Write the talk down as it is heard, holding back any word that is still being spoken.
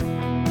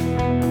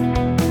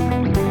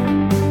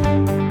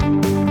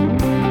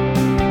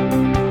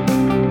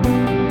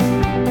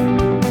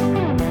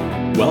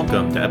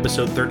to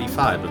episode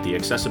 35 of the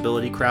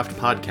Accessibility Craft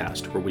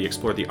podcast, where we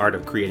explore the art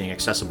of creating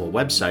accessible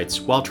websites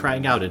while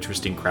trying out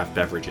interesting craft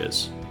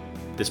beverages.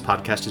 This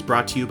podcast is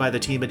brought to you by the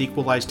team at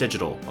Equalize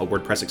Digital, a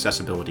WordPress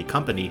accessibility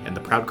company and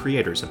the proud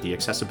creators of the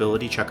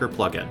Accessibility Checker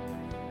plugin.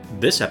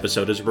 This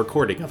episode is a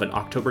recording of an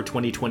October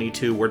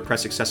 2022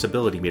 WordPress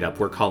accessibility meetup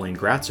where Colleen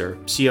Gratzer,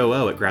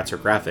 COO at Gratzer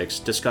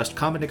Graphics, discussed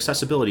common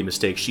accessibility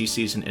mistakes she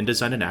sees in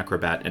InDesign and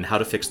Acrobat and how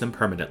to fix them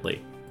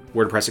permanently.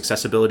 WordPress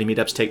accessibility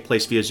meetups take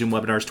place via Zoom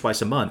webinars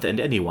twice a month, and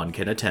anyone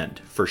can attend.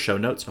 For show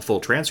notes, a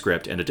full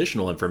transcript, and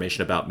additional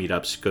information about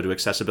meetups, go to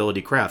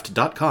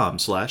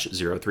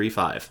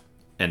accessibilitycraft.com/035.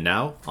 And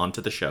now, on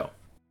to the show.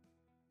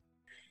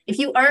 If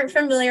you aren't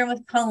familiar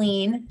with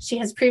Colleen, she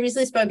has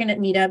previously spoken at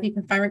Meetup. You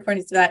can find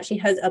recordings of that. She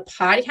has a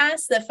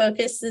podcast that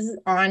focuses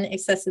on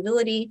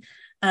accessibility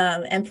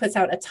and puts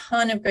out a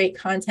ton of great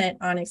content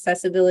on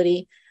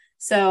accessibility.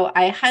 So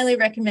I highly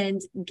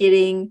recommend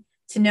getting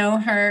to know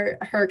her.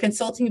 Her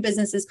consulting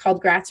business is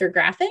called Gratzer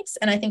Graphics,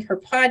 and I think her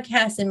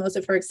podcast and most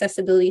of her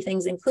accessibility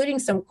things, including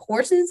some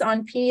courses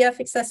on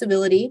PDF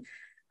accessibility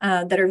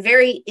that are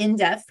very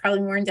in-depth, probably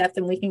more in-depth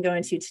than we can go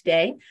into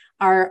today,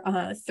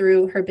 are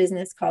through her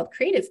business called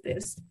Creative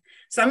Boost.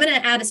 So I'm going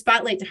to add a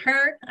spotlight to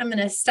her. I'm going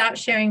to stop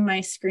sharing my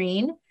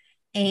screen,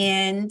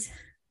 and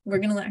we're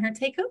going to let her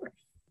take over.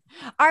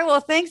 All right.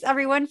 Well, thanks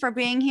everyone for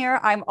being here.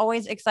 I'm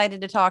always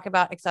excited to talk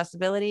about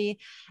accessibility.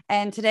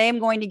 And today I'm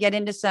going to get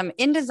into some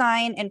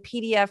InDesign and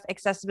PDF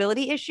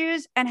accessibility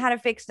issues and how to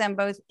fix them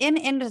both in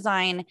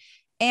InDesign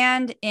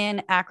and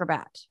in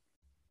Acrobat.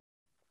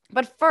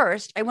 But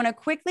first, I want to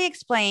quickly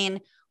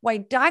explain why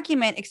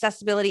document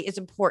accessibility is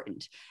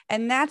important.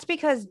 And that's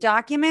because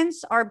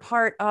documents are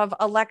part of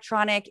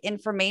electronic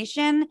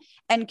information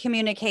and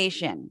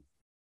communication.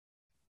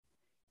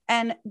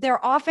 And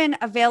they're often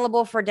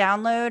available for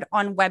download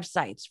on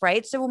websites,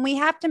 right? So when we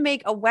have to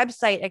make a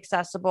website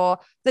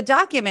accessible, the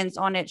documents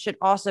on it should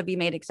also be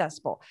made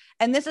accessible.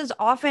 And this is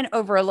often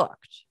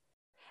overlooked.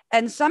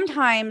 And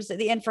sometimes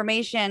the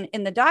information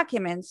in the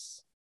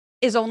documents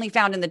is only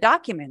found in the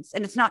documents,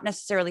 and it's not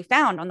necessarily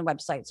found on the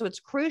website. So it's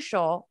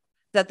crucial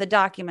that the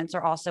documents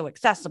are also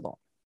accessible.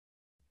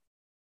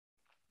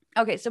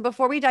 Okay, so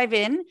before we dive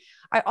in,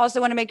 I also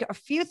want to make a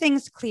few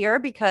things clear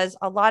because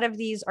a lot of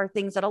these are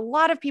things that a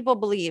lot of people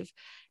believe.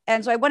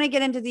 And so I want to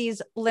get into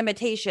these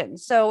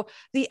limitations. So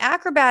the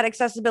Acrobat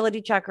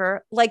Accessibility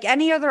Checker, like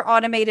any other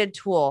automated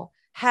tool,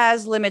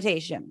 has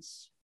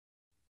limitations.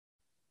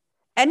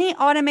 Any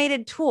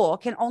automated tool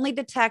can only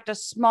detect a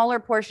smaller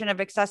portion of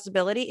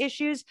accessibility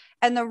issues,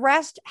 and the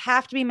rest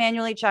have to be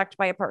manually checked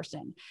by a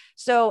person.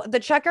 So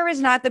the checker is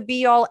not the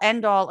be-all,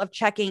 end-all of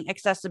checking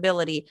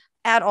accessibility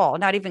at all,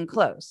 not even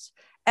close.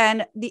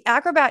 And the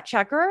Acrobat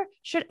checker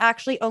should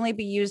actually only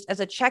be used as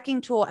a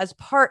checking tool as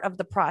part of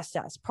the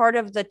process, part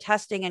of the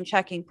testing and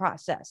checking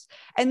process.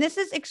 And this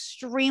is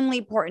extremely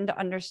important to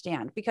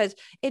understand because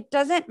it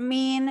doesn't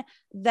mean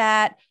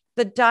that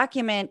the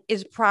document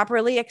is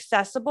properly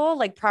accessible,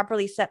 like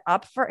properly set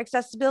up for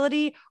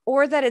accessibility,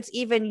 or that it's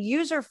even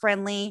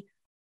user-friendly,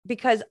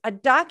 because a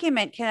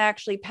document can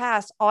actually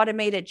pass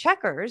automated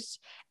checkers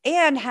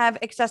and have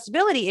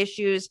accessibility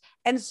issues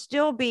and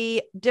still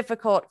be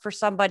difficult for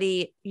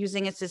somebody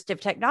using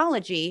assistive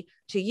technology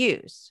to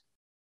use.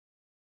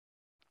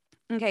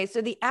 Okay,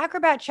 so the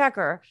Acrobat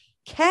checker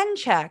can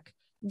check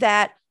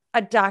that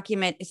a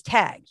document is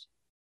tagged.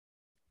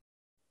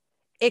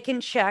 It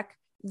can check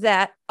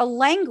that a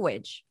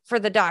language for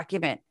the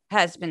document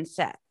has been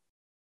set.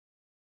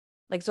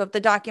 Like, so if the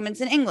document's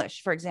in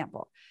English, for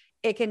example,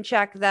 it can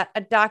check that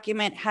a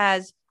document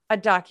has a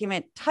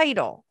document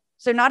title.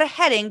 So not a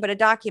heading, but a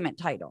document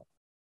title.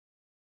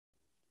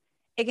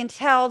 It can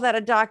tell that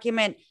a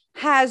document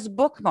has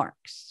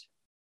bookmarks.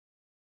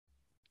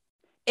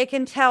 It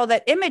can tell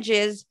that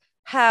images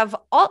have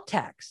alt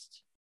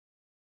text.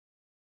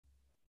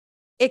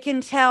 It can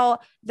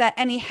tell that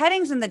any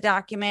headings in the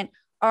document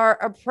are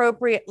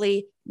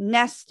appropriately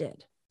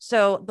nested.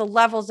 So the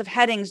levels of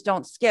headings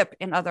don't skip,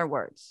 in other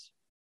words.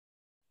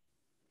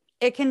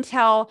 It can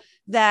tell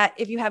that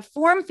if you have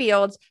form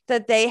fields,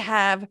 that they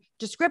have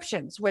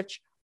descriptions,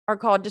 which are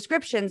called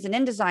descriptions in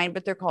InDesign,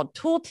 but they're called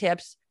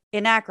tooltips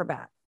in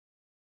Acrobat.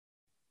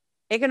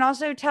 It can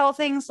also tell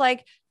things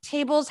like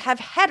tables have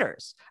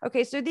headers.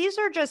 Okay, so these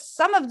are just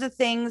some of the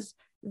things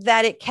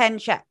that it can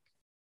check,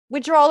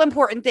 which are all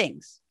important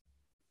things.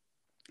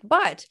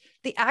 But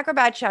the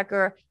Acrobat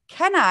checker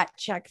cannot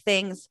check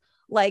things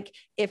like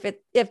if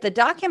the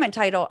document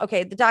title,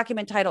 okay, the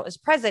document title is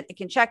present, it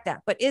can check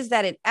that. But is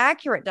that an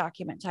accurate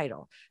document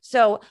title?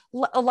 So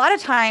a lot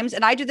of times,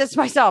 and I do this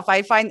myself,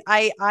 I find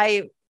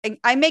I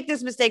make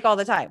this mistake all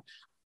the time.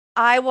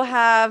 I will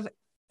have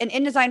an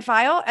InDesign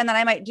file, and then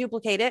I might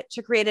duplicate it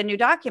to create a new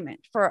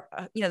document for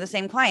the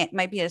same client. It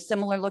might be a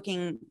similar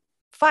looking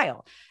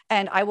file,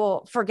 and I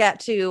will forget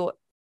to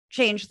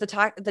change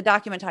the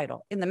document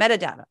title in the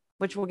metadata,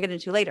 which we'll get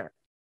into later.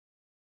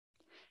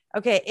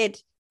 Okay,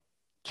 it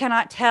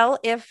cannot tell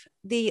if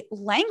the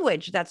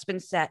language that's been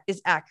set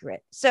is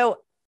accurate. So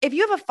if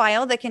you have a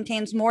file that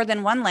contains more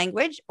than one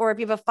language, or if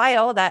you have a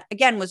file that,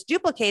 again, was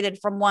duplicated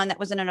from one that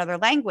was in another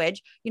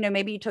language,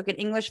 maybe you took an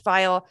English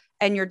file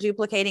and you're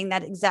duplicating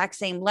that exact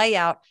same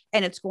layout,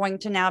 and it's going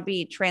to now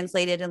be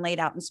translated and laid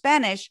out in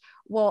Spanish.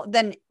 Well,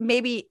 then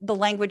maybe the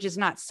language is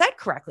not set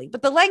correctly,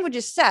 but the language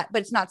is set,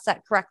 but it's not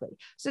set correctly.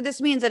 So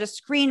this means that a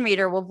screen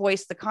reader will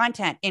voice the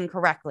content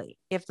incorrectly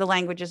if the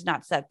language is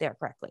not set there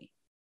correctly.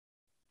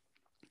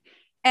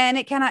 And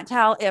it cannot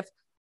tell if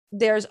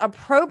there's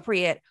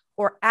appropriate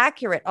or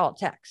accurate alt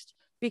text,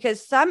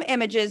 because some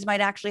images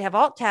might actually have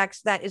alt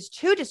text that is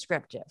too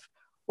descriptive,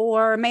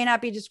 or may not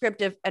be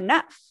descriptive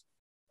enough,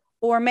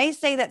 or may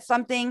say that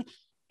something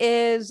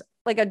is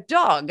like a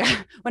dog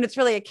when it's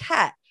really a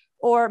cat,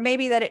 or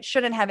maybe that it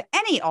shouldn't have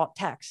any alt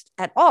text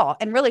at all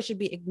and really should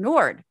be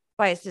ignored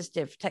by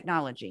assistive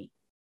technology.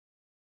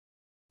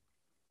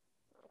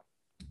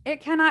 It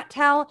cannot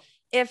tell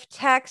if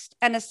text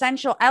and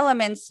essential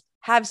elements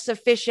have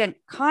sufficient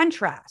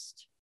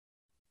contrast.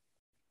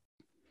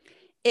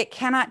 It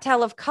cannot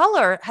tell if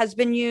color has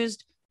been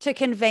used to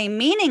convey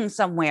meaning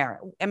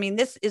somewhere. I mean,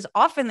 this is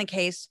often the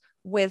case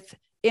with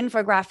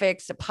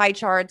infographics, pie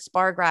charts,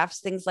 bar graphs,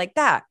 things like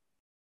that.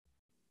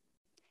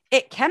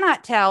 It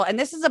cannot tell, and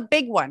this is a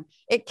big one,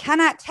 it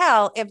cannot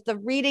tell if the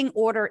reading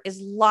order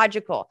is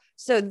logical.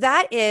 So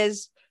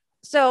the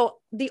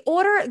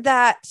order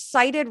that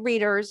sighted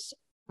readers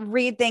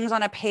read things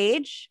on a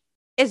page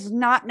is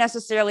not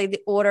necessarily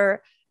the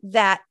order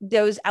that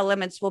those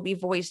elements will be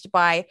voiced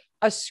by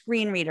a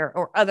screen reader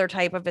or other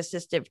type of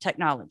assistive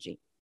technology.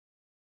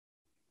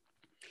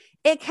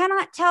 It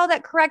cannot tell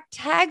that correct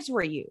tags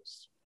were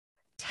used.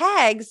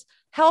 Tags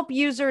help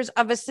users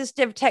of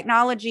assistive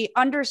technology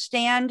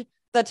understand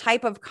the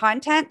type of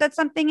content that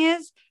something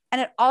is, and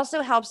it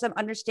also helps them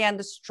understand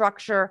the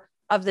structure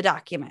of the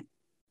document.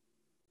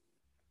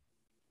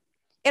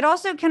 It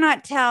also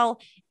cannot tell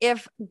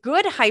if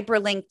good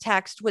hyperlink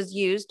text was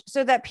used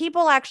so that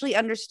people actually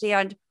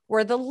understand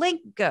where the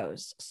link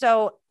goes.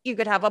 So you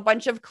could have a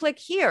bunch of click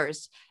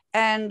here's,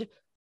 and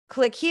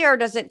click here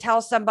doesn't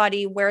tell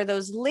somebody where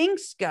those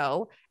links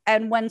go.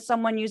 And when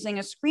someone using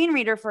a screen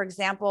reader, for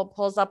example,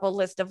 pulls up a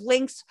list of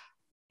links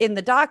in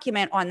the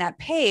document on that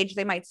page,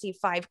 they might see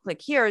 5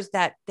 click here's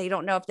that they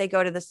don't know if they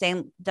go to the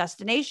same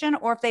destination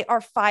or if they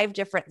are 5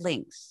 different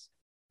links.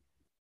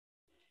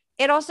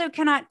 It also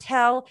cannot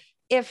tell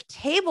if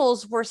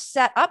tables were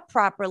set up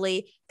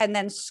properly and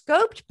then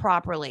scoped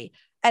properly,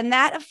 and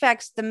that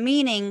affects the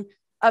meaning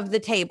of the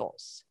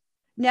tables.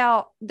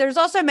 Now, there's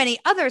also many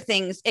other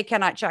things it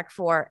cannot check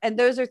for, and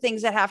those are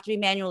things that have to be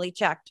manually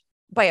checked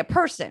by a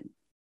person.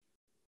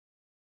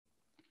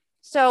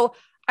 So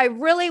I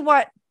really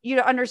want you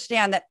to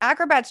understand that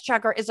Acrobat's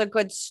Checker is a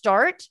good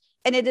start,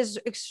 and it is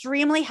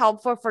extremely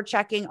helpful for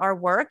checking our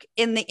work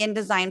in the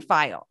InDesign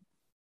file.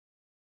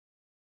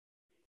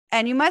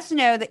 And you must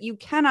know that you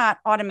cannot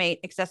automate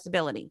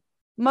accessibility.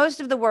 Most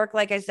of the work,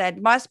 like I said,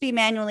 must be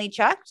manually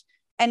checked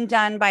and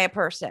done by a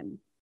person.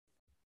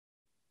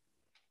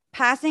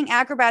 Passing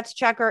Acrobat's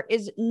Checker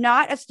is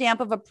not a stamp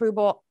of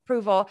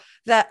approval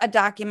that a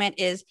document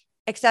is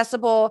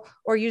accessible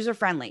or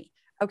user-friendly.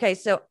 Okay,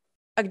 so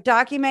a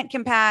document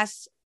can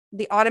pass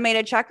the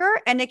automated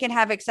checker, and it can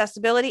have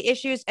accessibility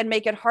issues and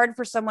make it hard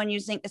for someone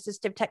using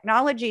assistive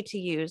technology to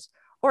use,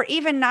 or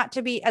even not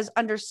to be as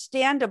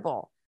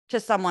understandable to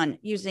someone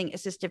using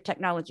assistive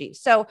technology.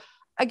 So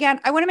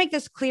again, I want to make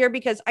this clear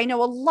because I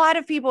know a lot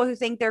of people who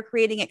think they're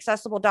creating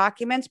accessible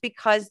documents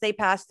because they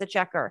pass the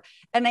checker.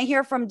 And I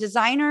hear from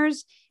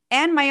designers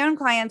and my own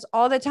clients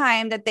all the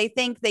time that they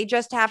think they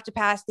just have to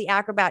pass the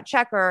Acrobat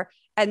checker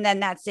and then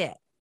that's it.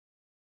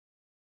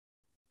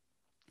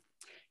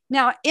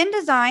 Now,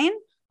 InDesign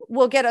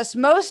will get us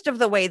most of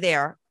the way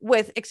there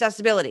with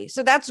accessibility.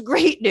 So that's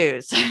great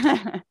news.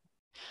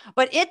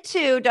 But it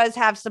too does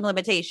have some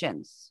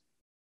limitations.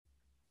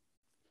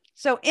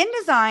 So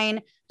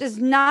InDesign does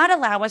not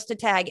allow us to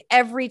tag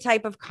every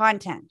type of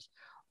content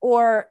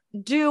or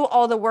do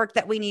all the work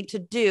that we need to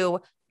do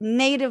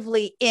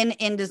natively in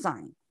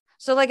InDesign.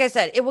 So like I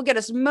said, it will get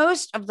us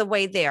most of the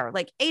way there,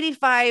 like 80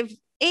 to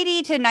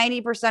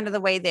 90% of the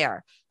way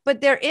there.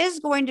 But there is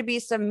going to be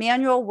some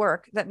manual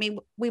work that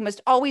we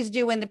must always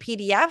do in the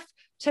PDF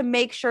to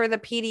make sure the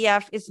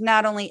PDF is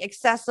not only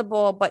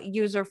accessible, but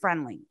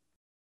user-friendly.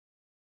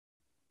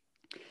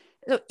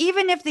 So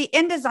even if the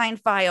InDesign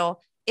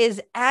file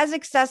is as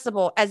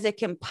accessible as it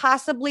can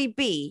possibly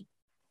be,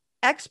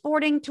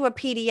 exporting to a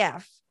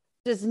PDF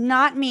does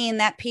not mean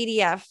that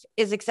PDF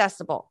is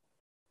accessible.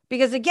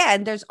 Because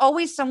again, there's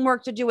always some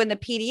work to do in the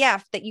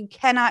PDF that you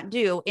cannot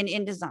do in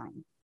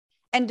InDesign.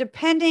 And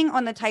depending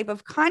on the type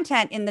of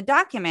content in the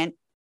document,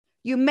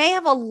 you may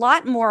have a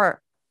lot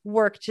more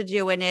work to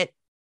do in it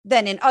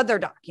than in other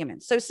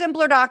documents. So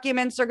simpler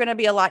documents are going to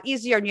be a lot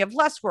easier and you have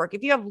less work.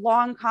 If you have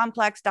long,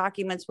 complex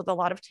documents with a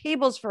lot of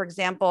tables, for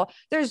example,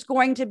 there's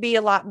going to be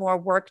a lot more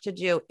work to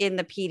do in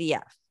the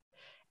PDF.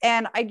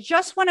 And I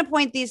just want to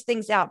point these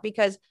things out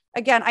because,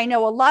 again, I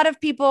know a lot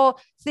of people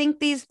think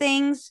these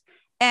things,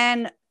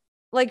 and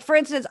Like, for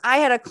instance, I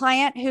had a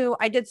client who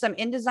I did some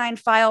InDesign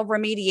file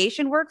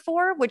remediation work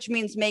for, which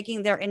means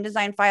making their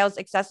InDesign files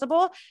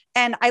accessible.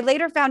 And I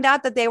later found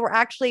out that they were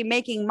actually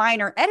making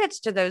minor edits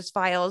to those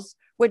files,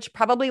 which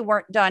probably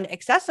weren't done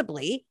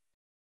accessibly.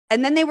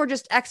 And then they were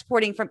just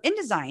exporting from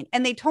InDesign.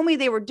 And they told me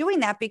they were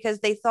doing that because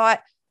they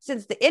thought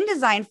since the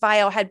InDesign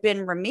file had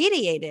been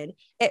remediated,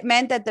 it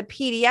meant that the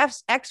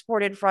PDFs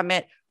exported from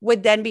it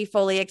would then be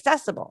fully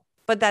accessible.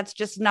 But that's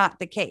just not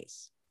the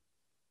case.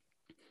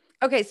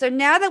 Okay, so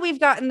now that we've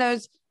gotten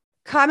those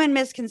common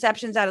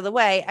misconceptions out of the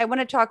way, I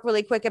want to talk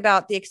really quick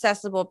about the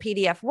accessible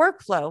PDF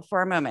workflow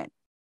for a moment.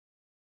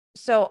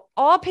 So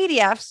all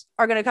PDFs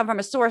are going to come from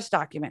a source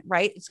document,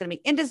 right? It's going to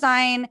be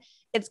InDesign,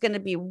 it's going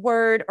to be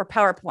Word or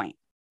PowerPoint.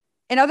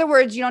 In other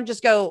words, you don't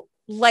just go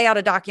lay out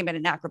a document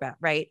in Acrobat,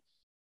 right?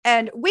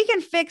 And we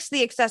can fix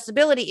the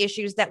accessibility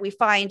issues that we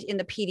find in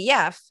the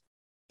PDF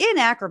in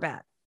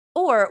Acrobat,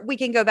 or we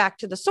can go back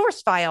to the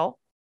source file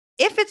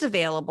if it's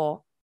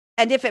available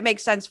and if it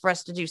makes sense for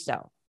us to do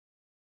so.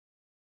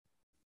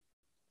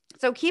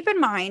 So keep in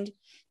mind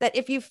that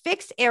if you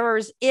fix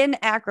errors in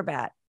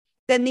Acrobat,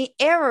 then the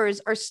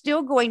errors are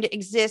still going to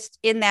exist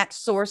in that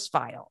source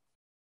file.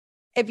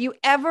 If you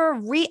ever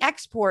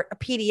re-export a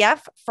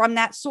PDF from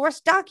that source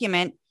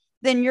document,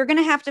 then you're going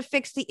to have to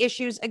fix the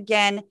issues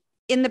again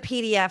in the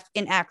PDF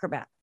in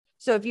Acrobat.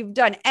 So if you've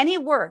done any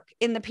work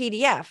in the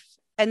PDF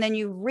and then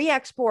you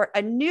re-export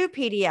a new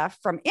PDF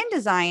from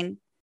InDesign,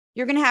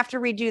 you're going to have to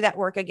redo that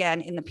work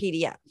again in the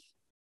PDF.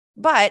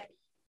 But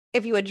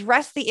if you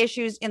address the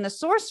issues in the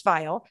source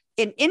file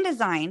in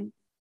InDesign,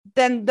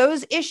 then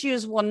those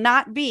issues will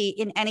not be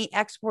in any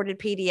exported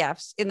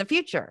PDFs in the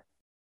future.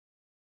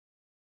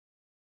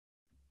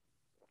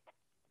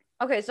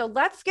 Okay, so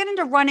let's get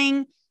into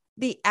running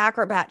the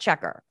Acrobat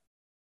checker.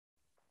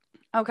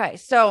 Okay,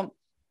 so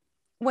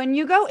when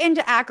you go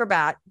into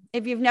Acrobat,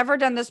 if you've never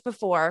done this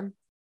before,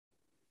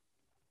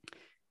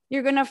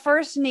 you're going to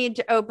first need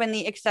to open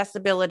the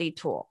accessibility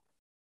tool.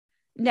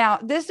 Now,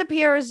 this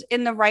appears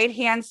in the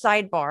right-hand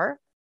sidebar.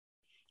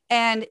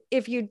 And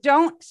if you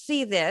don't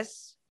see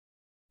this,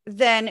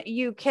 then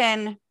you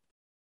can,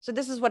 so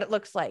this is what it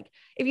looks like.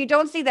 If you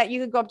don't see that, you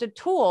could go up to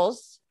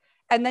Tools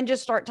and then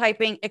just start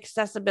typing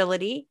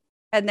accessibility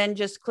and then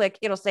just click,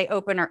 it'll say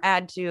open or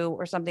add to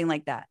or something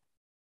like that.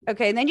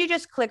 Okay, and then you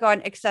just click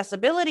on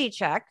accessibility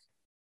check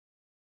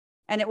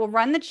and it will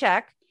run the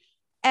check.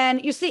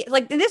 And you see,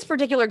 like in this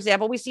particular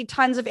example, we see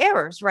tons of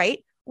errors,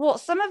 right? Well,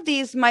 some of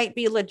these might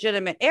be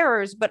legitimate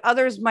errors, but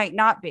others might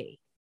not be.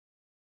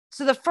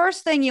 So the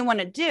first thing you want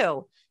to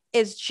do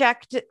is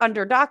check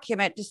under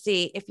document to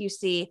see if you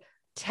see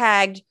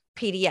tagged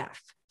PDF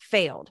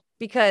failed,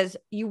 because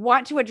you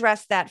want to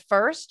address that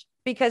first,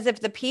 because if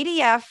the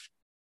PDF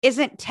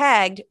isn't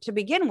tagged to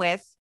begin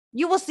with,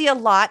 you will see a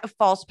lot of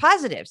false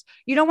positives.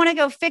 You don't want to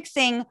go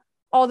fixing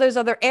all those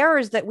other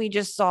errors that we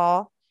just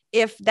saw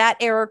if that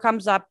error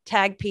comes up,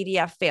 tagged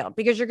PDF failed,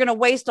 because you're going to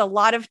waste a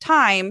lot of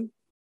time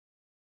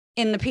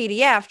in the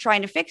PDF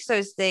trying to fix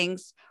those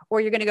things, or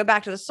you're going to go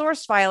back to the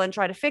source file and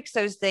try to fix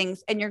those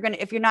things. And you're going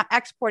to, if you're not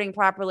exporting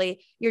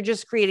properly, you're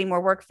just creating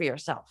more work for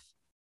yourself.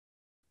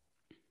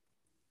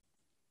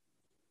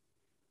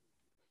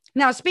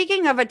 Now,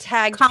 speaking of a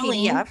tagged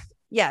Colleen, PDF,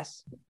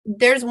 yes.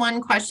 There's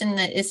one question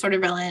that is sort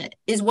of relevant.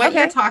 Is what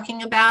you're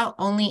talking about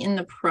only in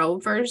the pro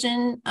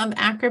version of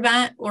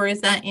Acrobat, or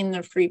is that in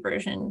the free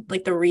version,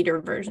 like the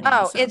reader version? Oh,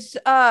 also? it's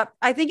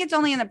I think it's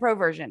only in the pro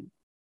version.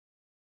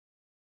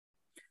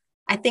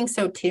 I think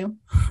so too.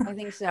 I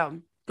think so.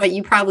 But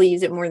you probably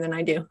use it more than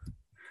I do.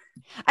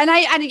 And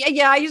I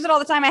use it all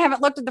the time. I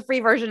haven't looked at the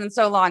free version in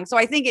so long. So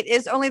I think it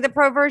is only the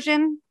pro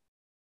version.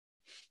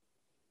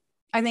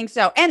 I think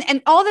so.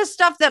 And all this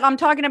stuff that I'm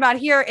talking about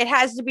here, it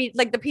has to be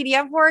like the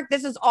PDF work.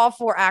 This is all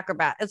for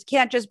Acrobat. It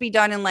can't just be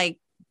done in like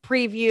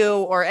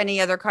Preview or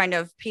any other kind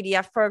of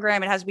PDF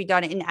program. It has to be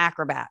done in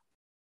Acrobat.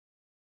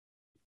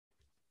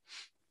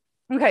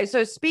 Okay,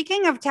 so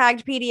speaking of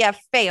tagged PDF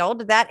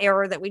failed, that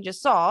error that we just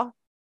saw,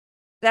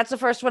 that's the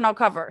first one I'll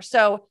cover.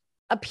 So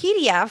a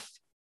PDF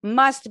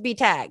must be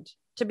tagged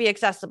to be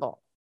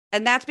accessible.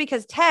 And that's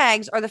because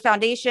tags are the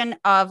foundation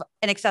of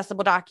an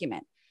accessible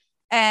document.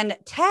 And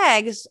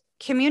tags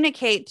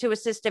communicate to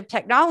assistive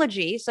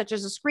technology, such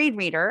as a screen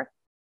reader,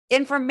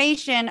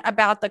 information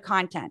about the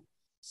content.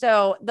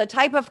 So the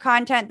type of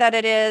content that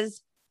it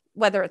is,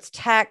 whether it's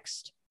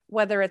text,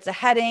 whether it's a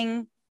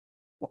heading,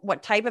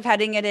 what type of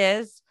heading it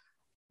is,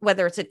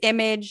 whether it's an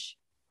image,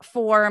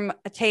 form,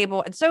 a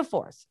table, and so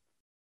forth.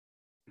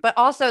 But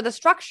also the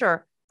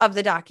structure of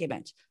the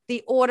document,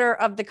 the order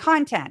of the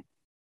content.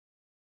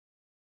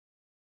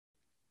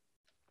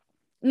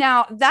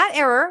 Now, that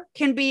error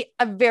can be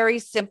a very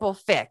simple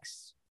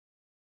fix.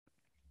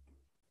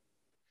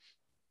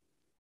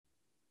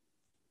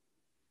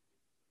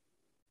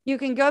 You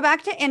can go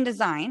back to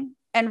InDesign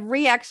and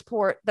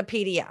re-export the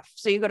PDF.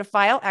 So you go to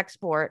File,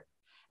 Export,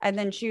 and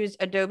then choose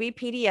Adobe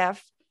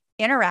PDF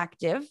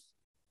Interactive.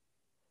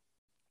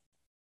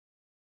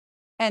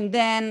 And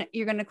then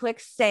you're going to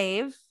click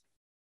Save.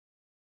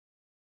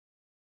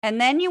 And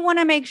then you want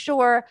to make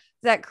sure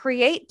that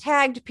create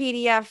tagged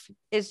PDF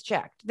is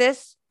checked.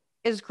 This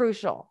is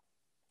crucial.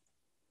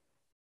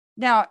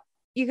 Now,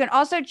 you can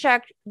also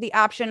check the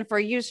option for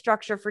use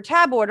structure for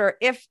tab order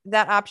if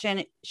that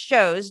option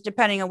shows,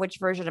 depending on which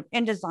version of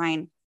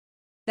InDesign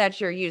that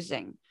you're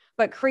using.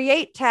 But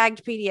create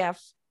tagged PDF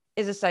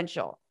is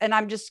essential. And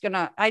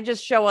I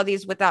just show all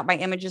these without my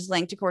images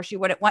linked. Of course, you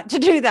wouldn't want to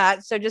do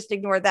that, so just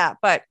ignore that.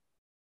 But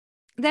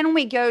then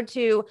we go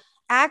to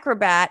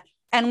Acrobat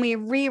and we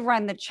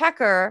rerun the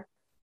checker,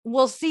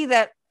 we'll see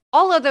that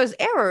all of those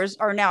errors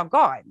are now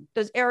gone.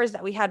 Those errors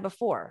that we had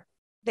before,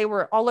 they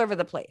were all over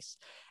the place.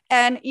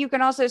 And you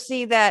can also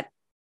see that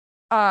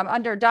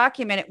under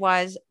document, it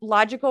was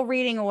logical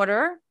reading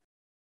order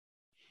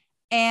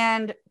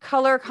and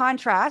color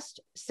contrast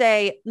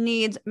say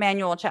needs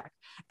manual check.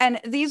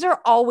 And these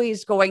are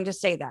always going to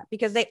say that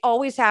because they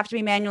always have to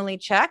be manually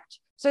checked.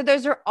 So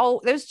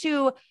those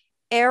two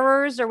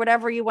errors or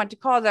whatever you want to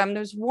call them,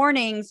 those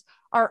warnings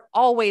are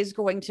always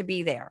going to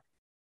be there.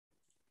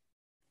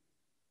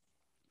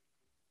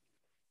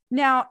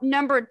 Now,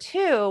 number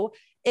 2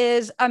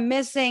 is a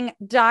missing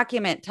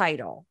document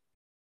title.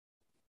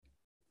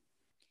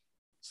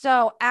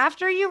 So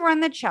after you run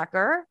the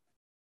checker,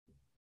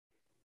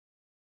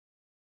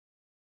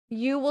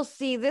 you will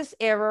see this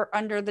error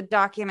under the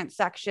document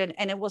section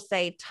and it will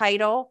say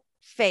title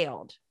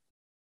failed.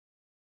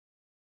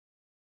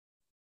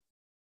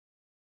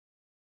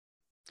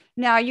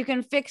 Now you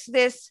can fix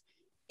this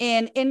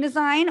in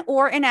InDesign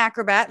or in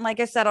Acrobat. And like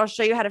I said, I'll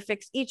show you how to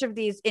fix each of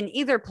these in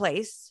either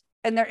place.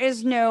 And there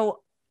is no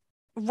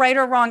right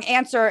or wrong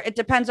answer. It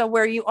depends on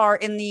where you are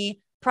in the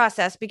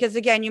process, because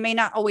again, you may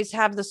not always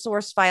have the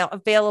source file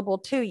available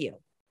to you.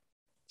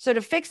 So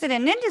to fix it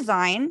in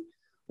InDesign,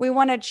 we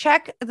want to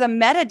check the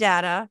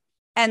metadata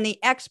and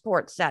the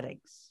export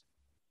settings.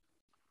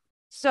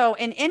 So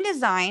in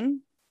InDesign,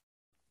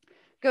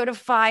 go to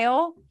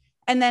File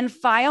and then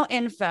File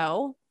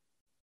Info.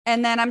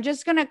 And then I'm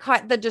just going to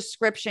cut the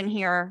description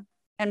here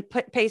and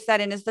paste that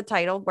in as the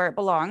title where it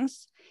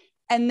belongs.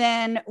 And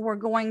then we're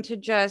going to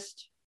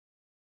just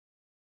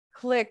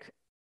click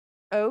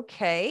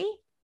OK.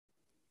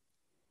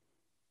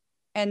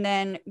 And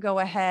then go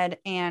ahead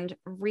and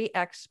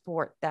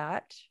re-export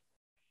that.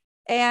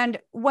 And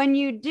when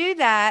you do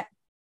that,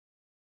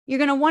 you're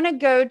going to want to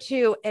go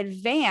to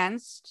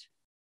Advanced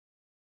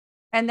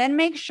and then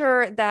make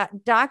sure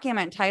that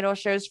document title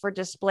shows for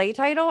display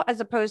title as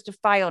opposed to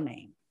file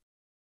name.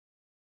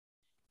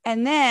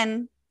 And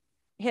then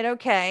hit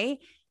OK.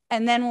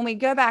 And then when we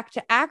go back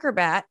to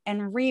Acrobat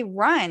and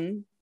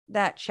rerun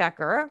that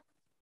checker,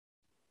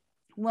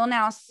 we'll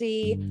now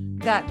see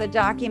that the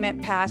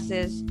document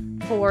passes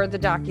for the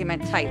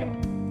document title.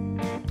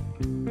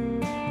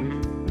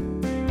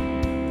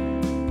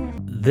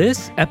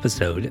 This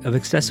episode of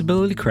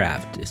Accessibility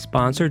Craft is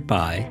sponsored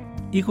by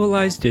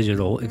Equalize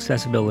Digital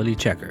Accessibility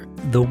Checker,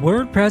 the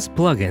WordPress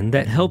plugin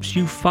that helps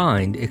you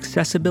find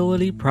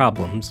accessibility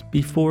problems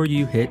before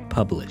you hit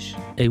publish.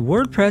 A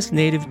WordPress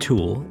native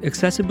tool,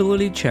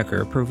 Accessibility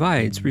Checker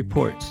provides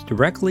reports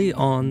directly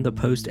on the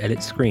post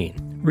edit screen.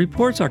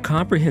 Reports are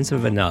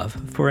comprehensive enough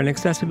for an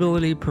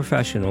accessibility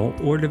professional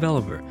or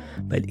developer,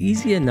 but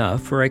easy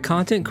enough for a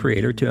content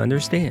creator to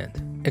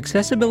understand.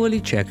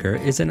 Accessibility Checker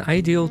is an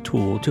ideal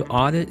tool to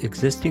audit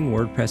existing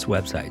WordPress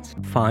websites,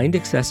 find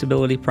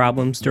accessibility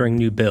problems during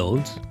new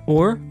builds,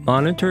 or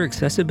monitor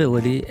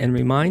accessibility and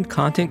remind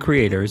content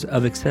creators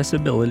of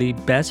accessibility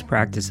best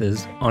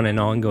practices on an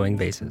ongoing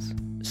basis.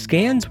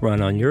 Scans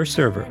run on your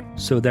server,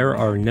 so there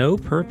are no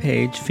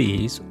per-page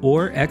fees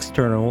or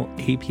external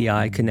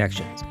API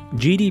connections.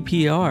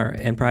 GDPR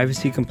and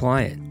privacy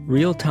compliant,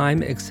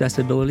 real-time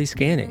accessibility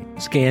scanning.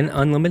 Scan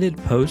unlimited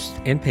posts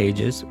and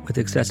pages with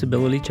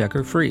Accessibility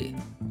Checker free.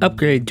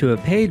 Upgrade to a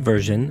paid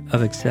version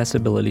of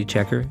Accessibility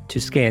Checker to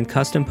scan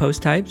custom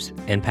post types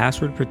and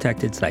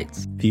password-protected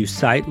sites. View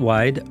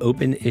site-wide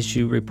open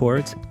issue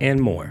reports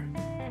and more.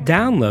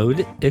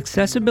 Download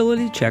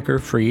Accessibility Checker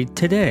free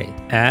today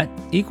at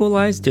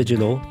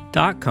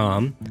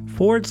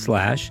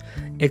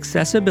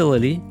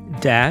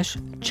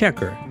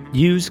equalizedigital.com/accessibility-checker.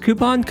 Use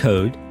coupon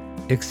code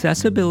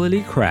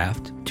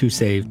AccessibilityCraft to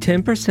save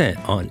 10%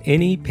 on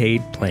any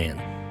paid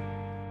plan.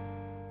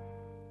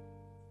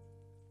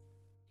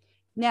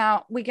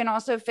 Now, we can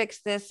also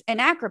fix this in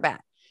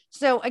Acrobat.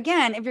 So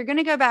again, if you're going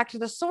to go back to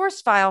the source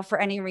file for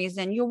any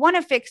reason, you'll want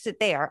to fix it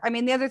there. I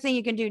mean, the other thing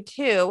you can do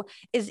too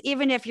is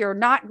even if you're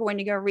not going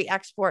to go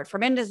re-export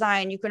from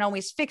InDesign, you can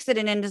always fix it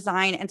in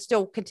InDesign and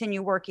still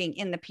continue working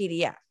in the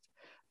PDF.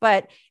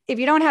 But if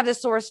you don't have the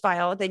source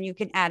file, then you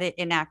can add it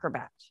in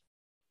Acrobat.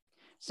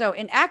 So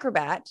in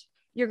Acrobat,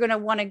 you're going to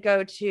want to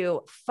go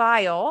to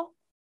File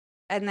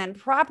and then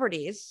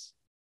Properties,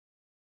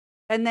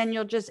 and then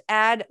you'll just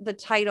add the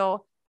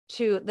title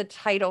to the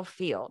title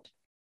field.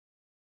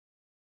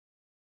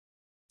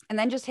 And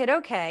then just hit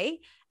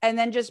OK, and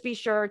then just be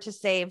sure to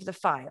save the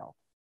file.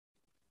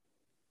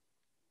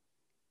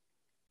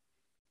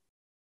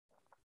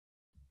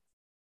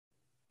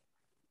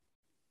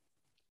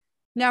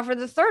 Now for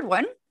the third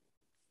one,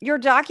 Your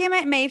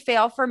document may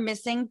fail for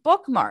missing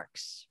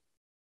bookmarks.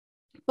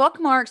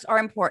 Bookmarks are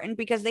important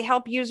because they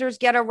help users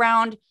get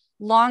around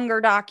longer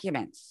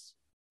documents.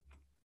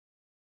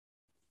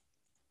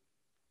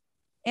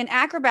 In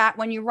Acrobat,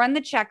 when you run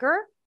the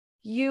checker,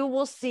 you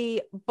will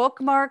see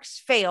bookmarks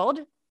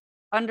failed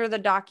under the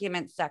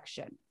document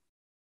section.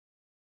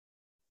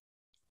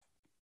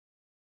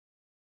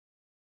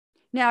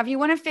 Now, if you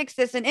want to fix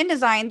this in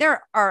InDesign,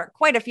 there are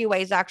quite a few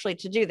ways actually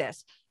to do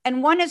this.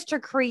 And one is to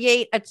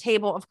create a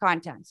table of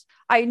contents.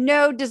 I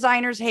know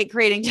designers hate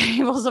creating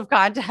tables of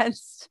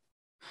contents.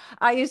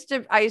 I used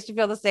to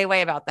feel the same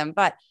way about them,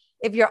 but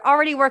if you're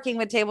already working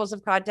with tables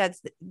of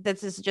contents,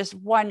 this is just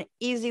one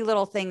easy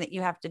little thing that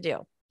you have to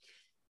do.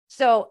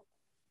 So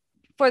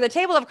for the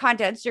table of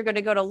contents, you're going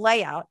to go to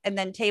layout and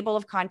then table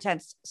of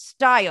contents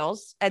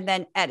styles and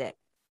then edit.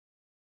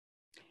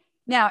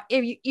 Now,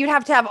 if you'd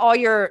have to have all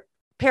your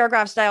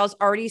paragraph styles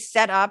already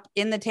set up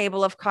in the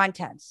table of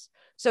contents.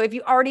 So if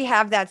you already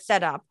have that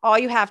set up, all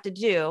you have to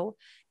do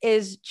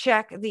is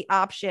check the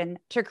option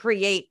to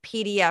create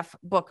PDF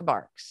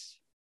bookmarks.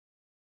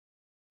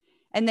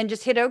 And then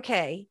just hit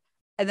OK,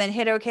 and then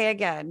hit OK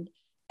again.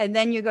 And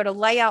then you go to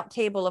layout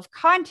table of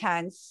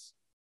contents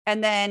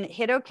and then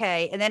hit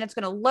OK. And then it's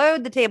going to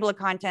load the table of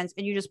contents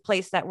and you just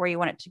place that where you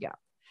want it to go.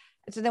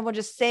 And so then we'll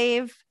just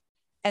save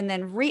and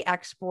then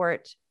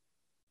re-export.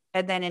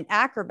 And then in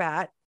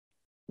Acrobat,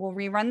 we'll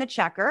rerun the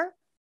checker.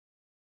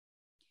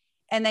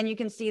 And then you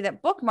can see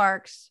that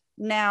bookmarks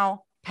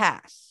now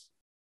pass.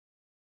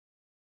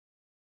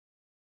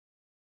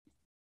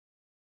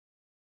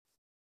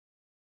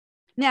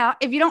 Now,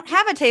 if you don't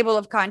have a table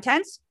of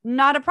contents,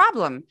 not a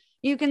problem.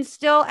 You can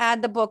still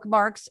add the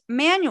bookmarks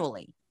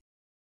manually.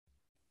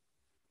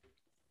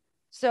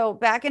 So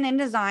back in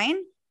InDesign,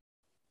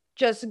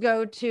 just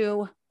go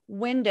to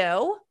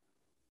Window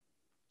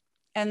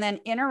and then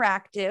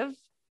Interactive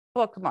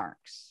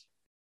Bookmarks.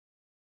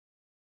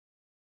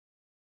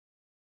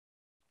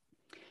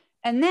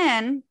 And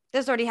then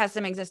this already has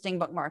some existing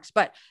bookmarks,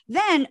 but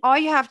then all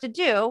you have to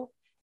do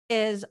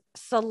is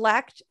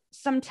select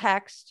some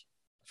text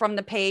from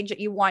the page that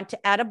you want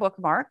to add a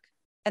bookmark,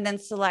 and then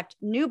select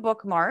new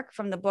bookmark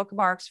from the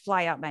bookmarks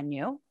flyout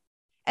menu.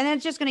 And then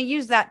it's just going to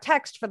use that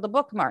text for the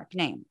bookmark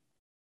name.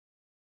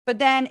 But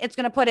then it's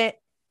going to put it,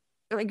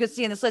 you can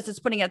see in this list, it's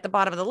putting it at the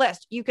bottom of the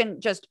list. You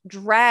can just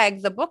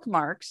drag the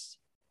bookmarks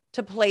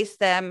to place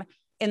them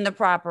in the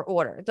proper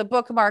order. The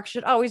bookmarks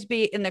should always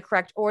be in the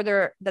correct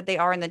order that they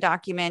are in the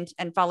document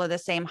and follow the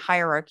same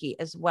hierarchy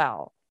as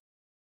well.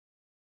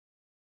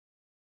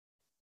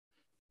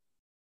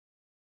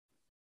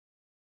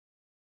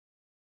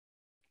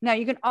 Now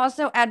you can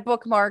also add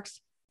bookmarks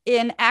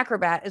in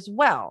Acrobat as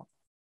well.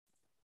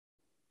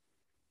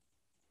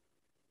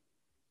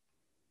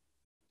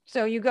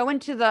 So you go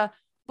into the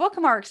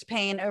bookmarks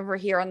pane over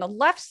here on the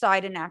left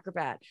side in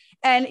Acrobat,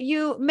 and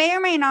you may or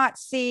may not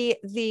see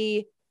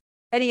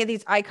any of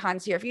these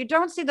icons here. If you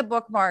don't see the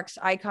bookmarks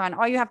icon,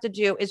 all you have to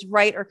do is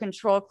right or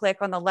control click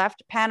on the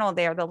left panel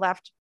there, the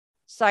left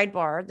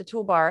sidebar, the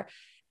toolbar,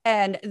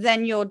 and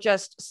then you'll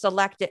just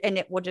select it and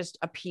it will just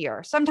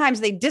appear. Sometimes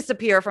they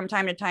disappear from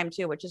time to time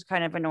too, which is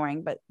kind of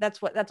annoying, but that's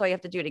all you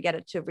have to do to get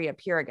it to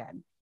reappear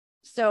again.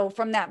 So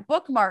from that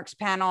bookmarks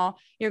panel,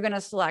 you're going to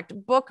select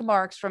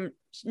bookmarks from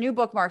new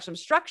bookmarks from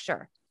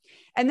structure.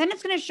 And then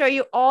it's going to show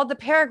you all the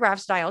paragraph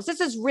styles. This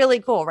is really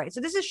cool, right?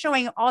 So this is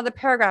showing all the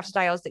paragraph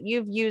styles that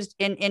you've used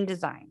in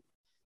InDesign.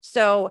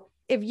 So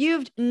if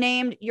you've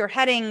named your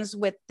headings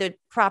with the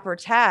proper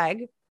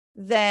tag,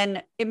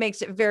 then it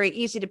makes it very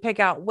easy to pick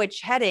out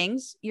which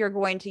headings you're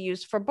going to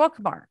use for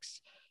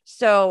bookmarks.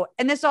 So,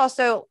 and this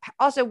also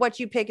what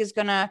you pick is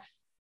going to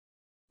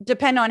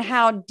depend on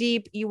how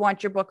deep you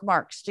want your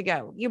bookmarks to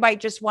go. You might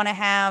just want to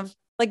have,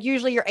 like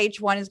usually your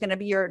H1 is going to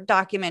be your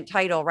document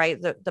title, right?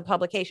 The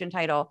publication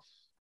title.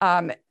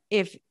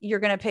 If you're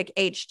going to pick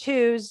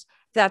H2s,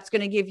 that's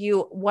going to give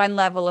you one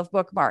level of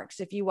bookmarks.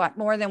 If you want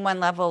more than one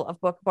level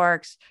of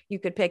bookmarks, you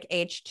could pick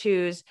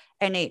H2s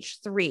and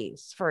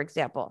H3s, for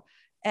example.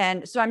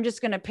 And so I'm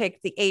just going to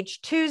pick the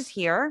H2s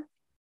here.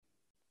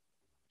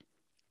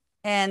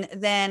 And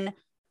then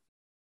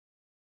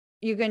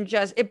you can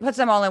it puts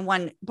them all in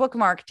one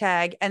bookmark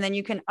tag, and then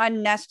you can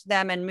unnest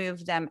them and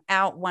move them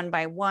out one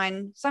by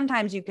one.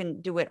 Sometimes you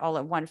can do it all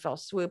at one fell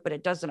swoop, but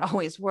it doesn't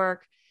always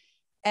work.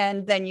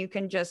 And then you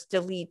can just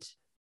delete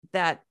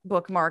that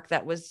bookmark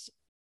that was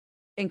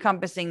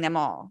encompassing them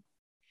all.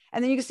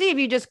 And then you can see if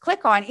you just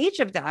click on each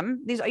of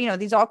them,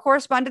 these all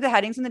correspond to the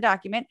headings in the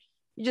document.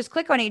 You just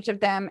click on each of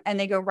them and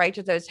they go right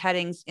to those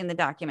headings in the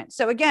document.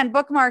 So again,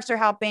 bookmarks are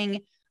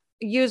helping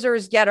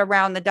users get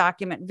around the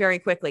document very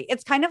quickly.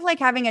 It's kind of like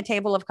having a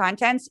table of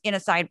contents in a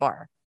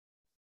sidebar.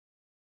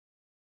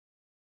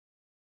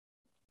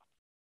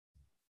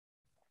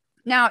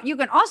 Now, you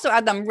can also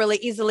add them really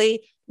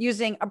easily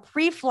using a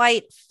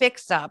pre-flight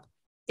fix-up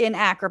in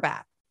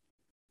Acrobat.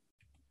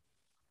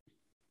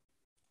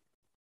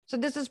 So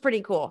this is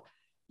pretty cool.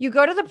 You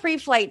go to the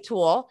pre-flight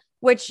tool,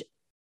 which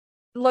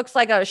looks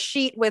like a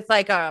sheet with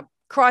like a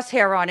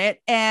crosshair on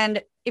it.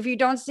 And if you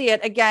don't see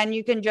it, again,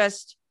 you can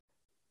just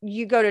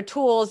you go to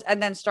tools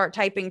and then start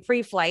typing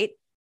pre-flight.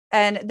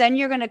 And then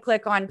you're going to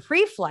click on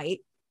pre-flight.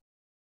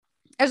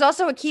 There's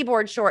also a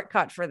keyboard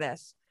shortcut for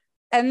this.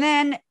 And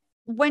then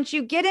once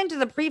you get into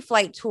the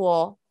pre-flight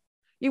tool,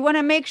 you want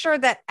to make sure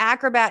that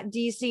Acrobat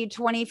DC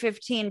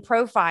 2015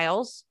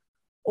 profiles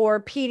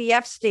or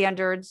PDF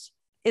standards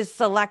is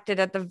selected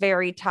at the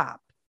very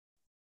top.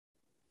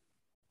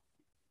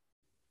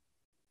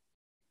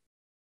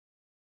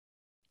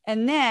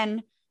 And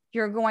then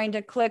you're going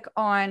to click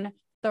on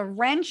the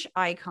wrench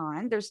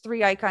icon. There's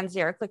 3 icons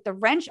there. Click the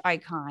wrench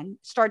icon,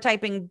 start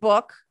typing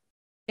book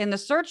in the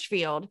search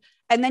field,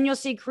 and then you'll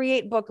see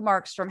create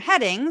bookmarks from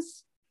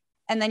headings.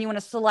 And then you want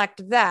to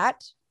select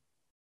that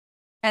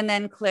and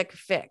then click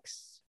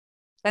fix.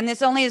 And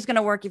this only is going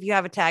to work if you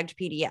have a tagged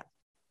PDF.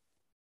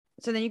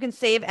 So then you can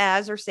save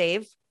as or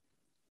save.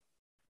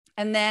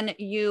 And then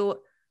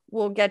you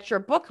will get your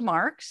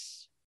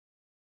bookmarks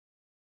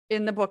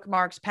in the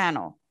bookmarks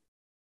panel.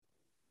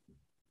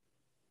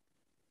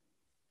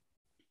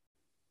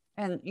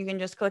 And you can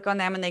just click on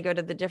them and they go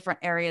to the different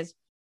areas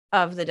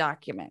of the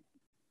document.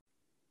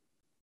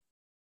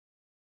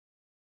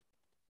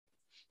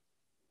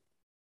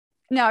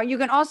 Now, you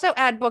can also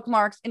add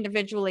bookmarks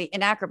individually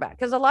in Acrobat,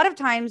 because a lot of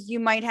times you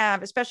might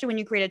have, especially when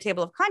you create a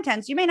table of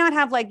contents, you may not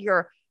have like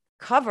your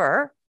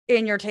cover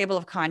in your table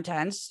of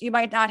contents. You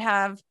might not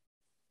have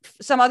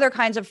some other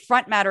kinds of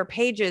front matter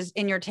pages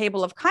in your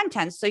table of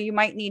contents. So you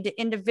might need to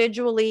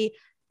individually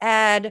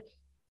add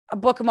a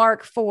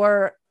bookmark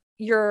for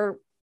your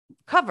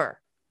cover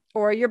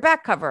or your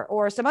back cover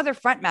or some other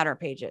front matter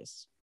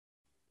pages.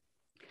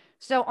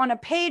 So on a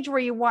page where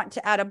you want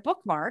to add a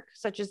bookmark,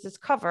 such as this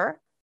cover,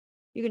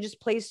 you can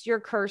just place your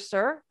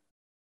cursor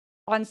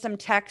on some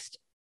text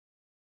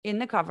in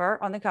the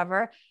cover, on the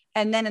cover.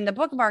 And then in the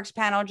bookmarks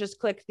panel, just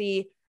click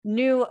the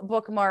new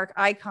bookmark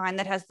icon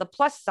that has the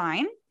plus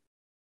sign.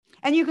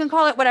 And you can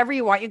call it whatever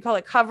you want. You can call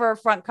it cover,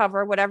 front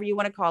cover, whatever you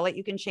want to call it.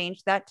 You can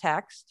change that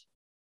text.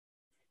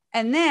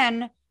 And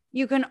then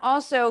you can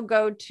also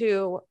go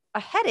to a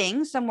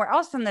heading somewhere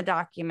else in the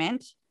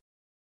document,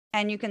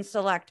 and you can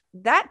select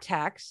that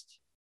text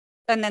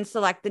and then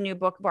select the new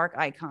bookmark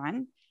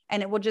icon.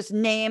 And it will just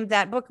name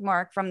that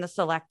bookmark from the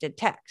selected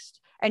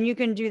text. And you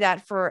can do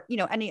that for,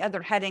 any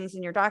other headings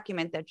in your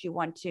document that you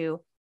want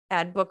to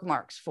add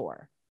bookmarks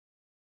for.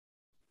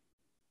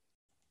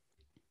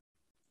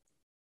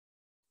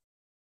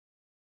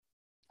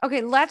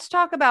 Okay, let's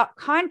talk about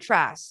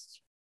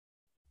contrast.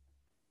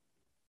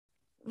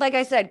 Like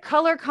I said,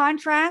 color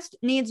contrast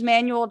needs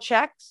manual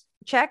checks.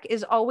 Check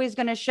is always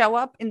going to show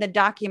up in the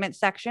document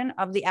section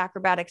of the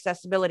Acrobat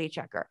Accessibility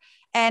Checker.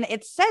 And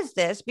it says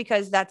this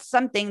because that's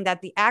something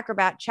that the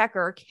Acrobat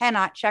Checker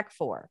cannot check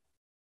for.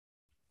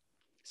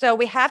 So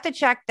we have to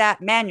check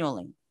that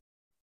manually.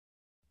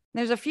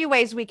 There's a few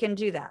ways we can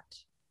do that.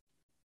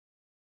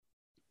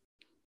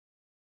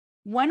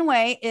 One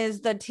way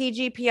is the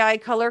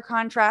TGPI Color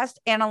Contrast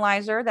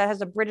Analyzer that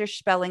has a British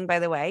spelling, by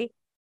the way.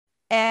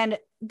 And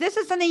this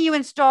is something you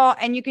install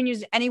and you can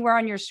use anywhere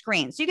on your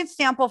screen. So you can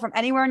sample from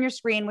anywhere on your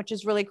screen, which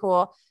is really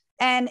cool.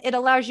 And it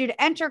allows you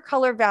to enter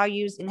color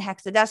values in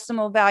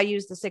hexadecimal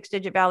values, the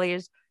 6-digit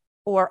values,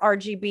 or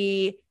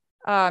RGB,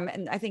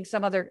 and I think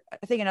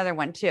another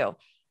one too.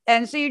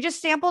 And so you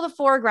just sample the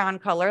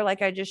foreground color,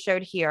 like I just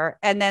showed here,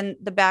 and then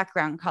the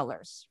background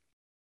colors.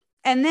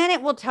 And then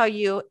it will tell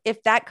you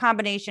if that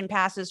combination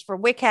passes for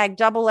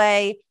WCAG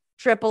AA,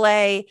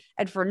 AAA,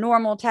 and for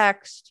normal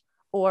text,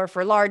 or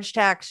for large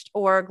text,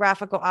 or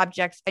graphical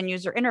objects and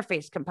user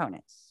interface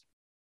components.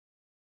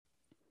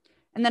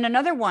 And then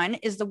another one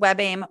is the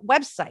WebAIM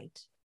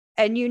website.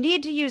 And you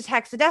need to use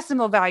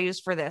hexadecimal values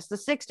for this, the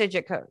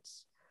 6-digit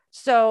codes.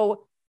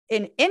 So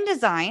in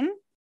InDesign,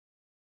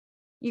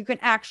 you can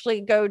actually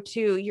go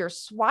to your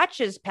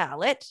swatches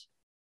palette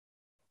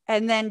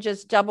and then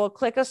just double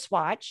click a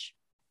swatch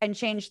and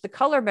change the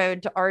color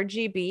mode to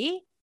RGB,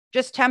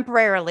 just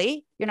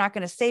temporarily. You're not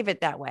going to save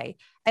it that way.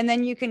 And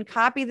then you can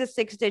copy the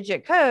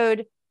 6-digit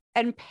code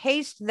and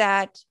paste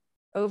that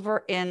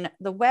over in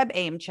the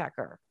WebAIM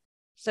checker.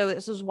 So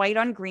this is white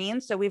on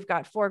green. So we've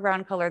got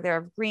foreground color there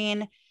of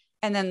green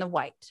and then the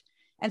white.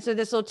 And so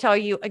this will tell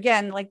you,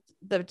 again, like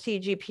the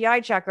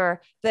TGPI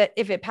checker, that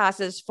if it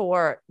passes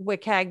for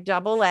WCAG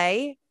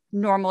AA,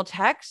 normal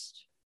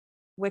text,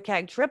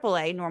 WCAG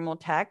AAA, normal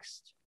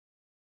text,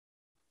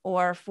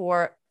 or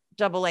for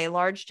AA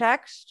large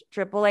text,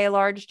 AAA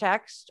large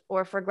text,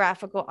 or for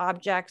graphical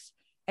objects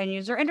and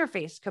user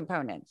interface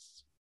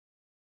components.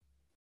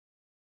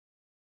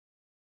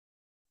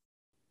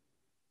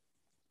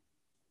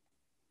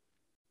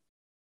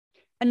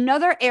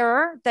 Another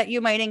error that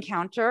you might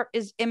encounter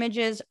is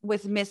images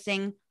with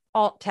missing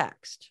alt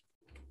text.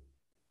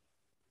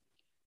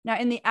 Now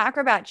in the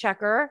Acrobat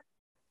Checker,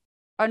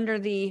 under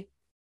the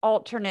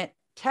alternate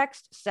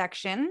text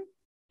section,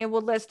 it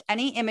will list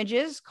any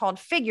images called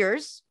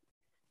figures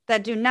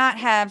that do not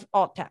have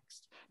alt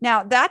text.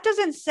 Now that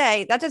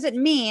doesn't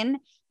mean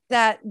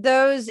that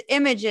those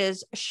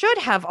images should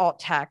have alt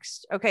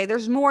text. Okay,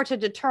 there's more to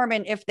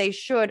determine if they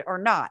should or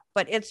not,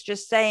 but it's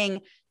just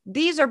saying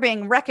these are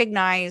being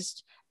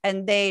recognized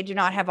and they do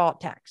not have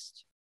alt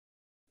text.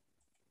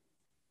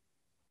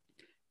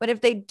 But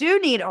if they do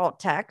need alt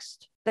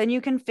text, then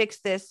you can fix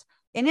this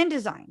in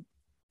InDesign.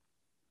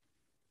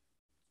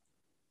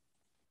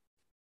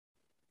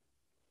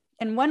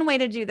 And one way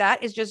to do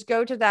that is just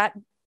go to that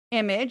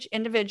image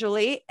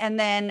individually and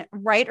then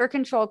right or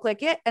control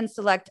click it and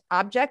select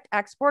Object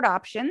Export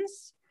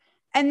Options.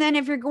 And then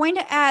if you're going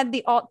to add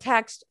the alt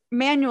text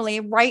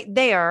manually right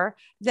there,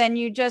 then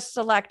you just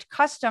select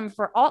Custom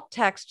for Alt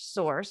Text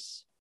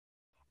Source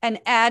and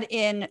add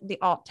in the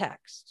alt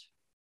text.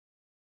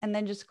 And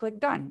then just click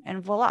Done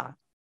and voila.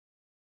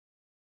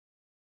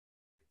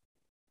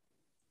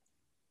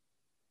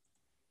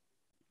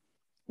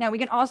 Now we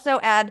can also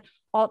add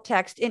alt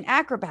text in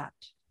Acrobat.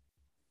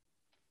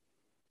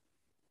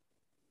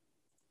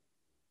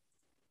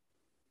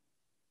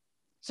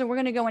 So we're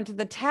going to go into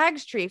the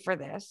tags tree for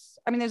this.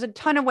 I mean, there's a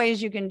ton of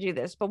ways you can do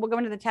this, but we'll go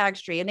into the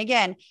tags tree. And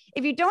again,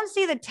 if you don't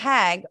see the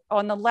tag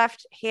on the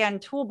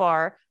left-hand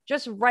toolbar,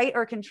 just right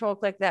or control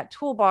click that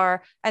toolbar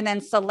and then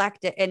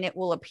select it and it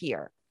will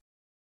appear.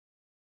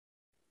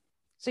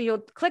 So you'll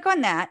click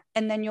on that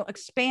and then you'll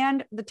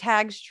expand the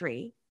tags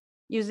tree.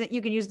 You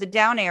can use the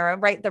down arrow,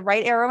 the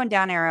right arrow and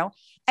down arrow,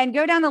 and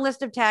go down the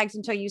list of tags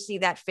until you see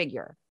that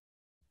figure,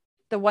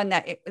 the one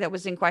that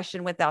was in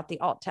question without the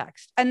alt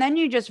text. And then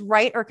you just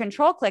right or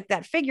control click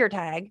that figure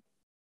tag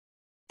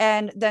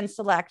and then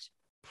select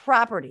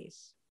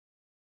properties.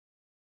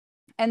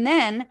 And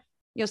then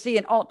you'll see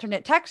an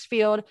alternate text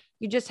field.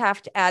 You just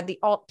have to add the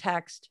alt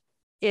text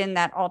in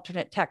that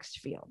alternate text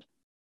field.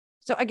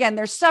 So again,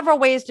 there's several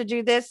ways to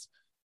do this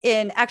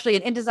in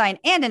InDesign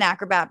and in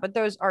Acrobat, but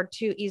those are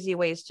two easy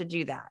ways to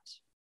do that.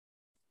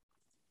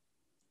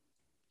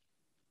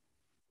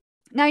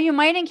 Now you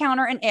might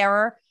encounter an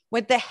error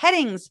with the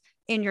headings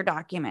in your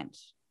document.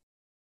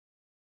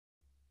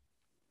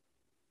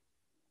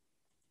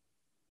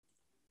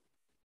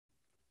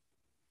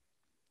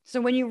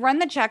 So when you run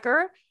the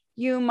checker,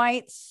 you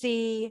might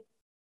see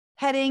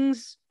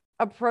headings,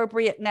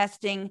 appropriate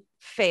nesting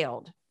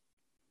failed.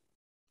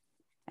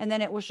 And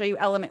then it will show you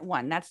element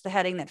 1. That's the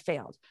heading that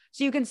failed.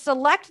 So you can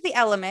select the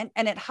element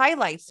and it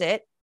highlights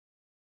it,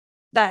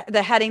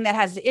 the heading that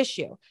has the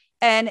issue.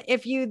 And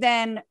if you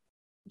then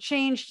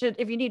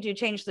if you need to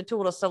change the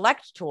tool to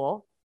select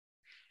tool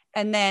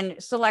and then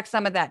select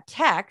some of that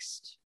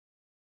text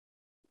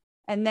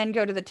and then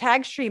go to the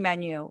tags tree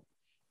menu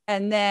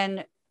and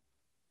then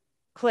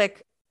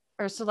click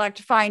or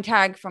select find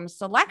tag from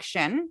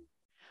selection,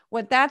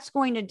 what that's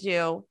going to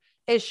do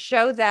is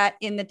show that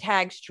in the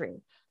tags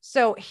tree.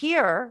 So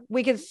here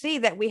we can see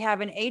that we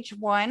have an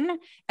H1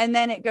 and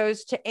then it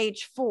goes to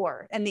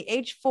H4, and the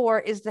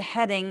H4 is the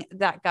heading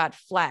that got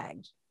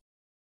flagged.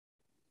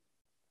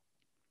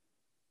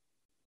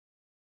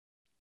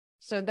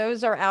 So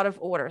those are out of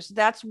order. So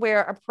that's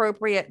where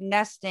appropriate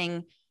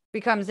nesting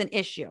becomes an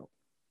issue.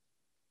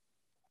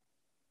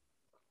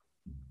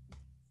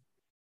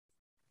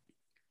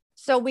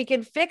 So we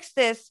can fix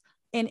this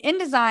in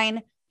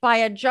InDesign by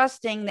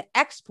adjusting the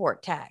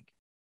export tag.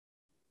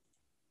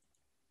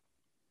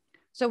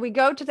 So we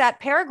go to that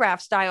paragraph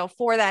style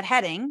for that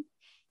heading,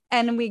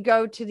 and we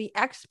go to the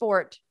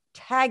export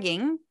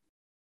tagging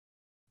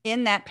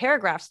in that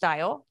paragraph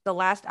style, the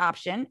last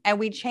option, and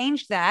we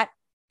change that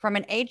from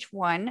an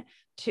H1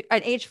 to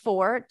an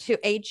H4 to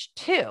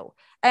H2.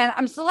 And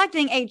I'm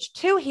selecting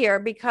H2 here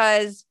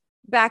because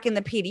back in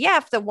the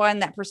PDF, the one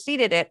that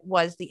preceded it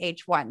was the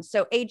H1.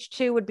 So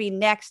H2 would be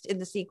next in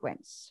the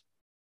sequence.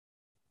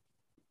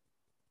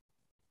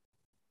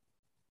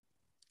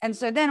 And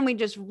so then we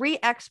just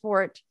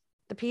re-export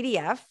the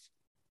PDF.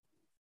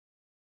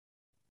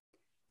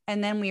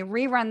 And then we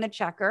rerun the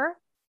checker.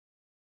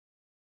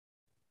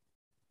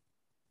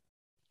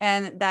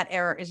 And that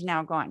error is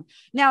now gone.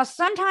 Now,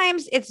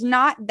 sometimes it's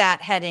not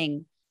that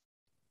heading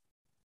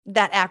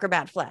that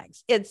Acrobat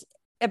flags. It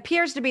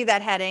appears to be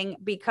that heading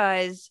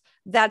because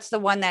that's the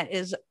one that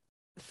is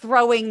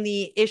throwing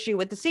the issue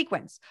with the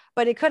sequence.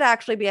 But it could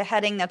actually be a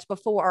heading that's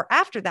before or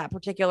after that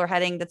particular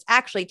heading that's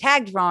actually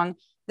tagged wrong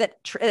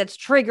that's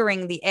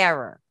triggering the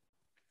error.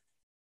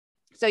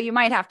 So you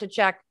might have to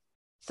check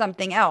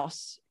something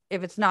else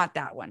if it's not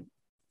that one.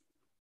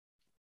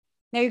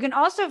 Now you can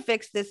also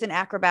fix this in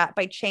Acrobat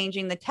by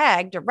changing the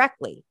tag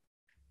directly.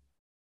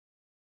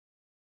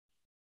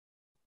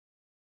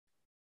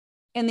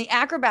 In the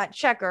Acrobat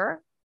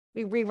checker,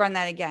 we rerun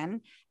that again,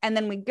 and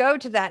then we go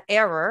to that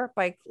error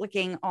by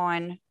clicking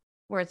on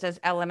where it says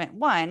element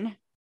 1.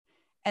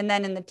 And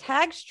then in the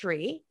tags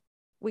tree,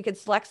 we could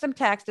select some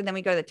text, and then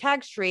we go to the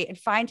tags tree and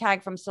find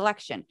tag from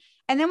selection.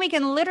 And then we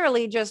can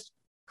literally just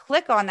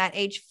click on that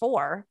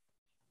H4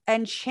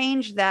 and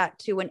change that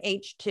to an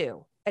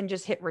H2 and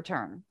just hit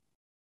return.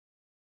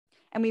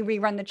 And we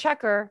rerun the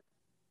checker,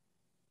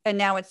 and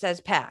now it says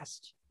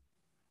passed.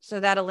 So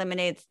that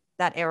eliminates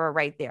that error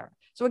right there.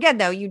 So again,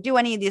 though, you do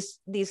any of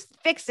these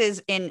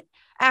fixes in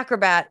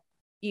Acrobat,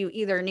 you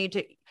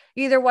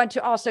either want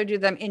to also do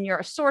them in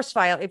your source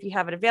file if you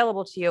have it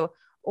available to you,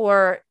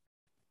 or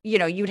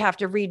you'd have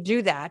to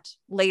redo that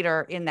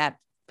later in that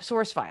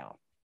source file.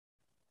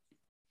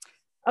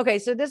 Okay,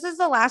 so this is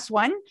the last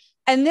one.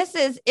 And this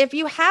is if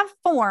you have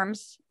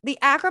forms, the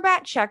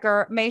Acrobat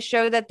checker may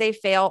show that they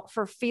fail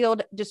for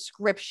field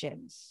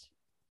descriptions.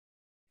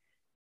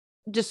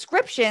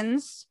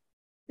 Descriptions,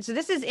 so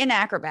this is in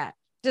Acrobat.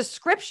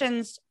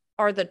 Descriptions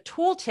are the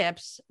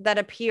tooltips that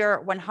appear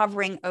when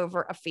hovering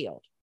over a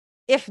field,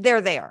 if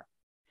they're there.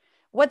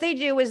 What they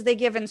do is they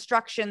give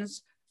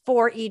instructions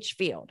for each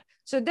field.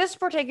 So this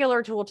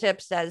particular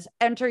tooltip says,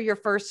 enter your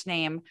first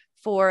name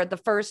for the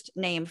first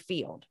name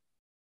field.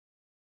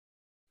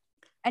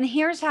 And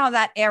here's how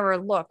that error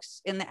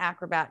looks in the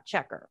Acrobat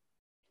checker.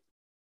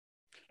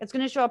 It's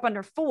going to show up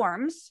under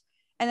forms,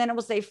 and then it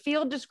will say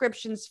field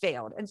descriptions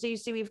failed. And so you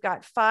see we've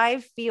got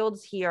 5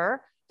 fields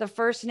here, the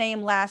first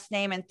name, last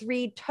name, and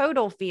 3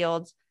 total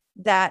fields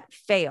that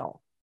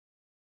fail.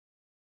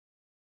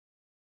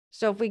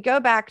 So if we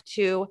go back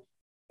to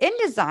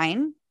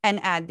InDesign and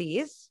add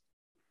these,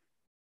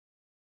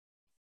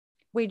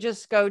 we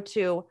just go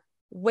to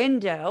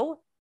Window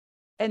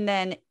and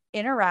then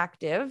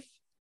Interactive,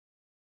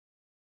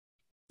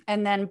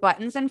 and then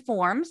Buttons and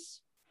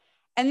Forms.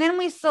 And then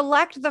we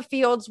select the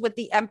fields with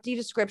the empty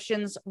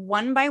descriptions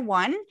one by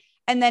one.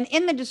 And then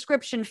in the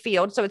description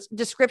field, so it's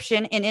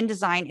description in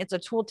InDesign, it's a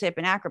tooltip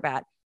in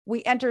Acrobat,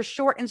 we enter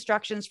short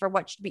instructions for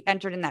what should be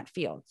entered in that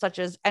field, such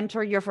as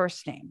enter your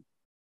first name.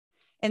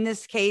 In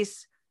this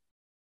case,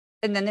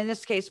 and then in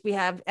this case, we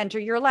have enter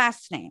your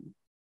last name.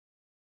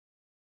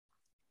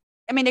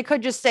 I mean, it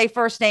could just say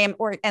first name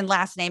and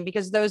last name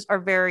because those are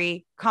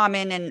very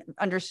common and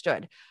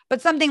understood.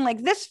 But something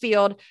like this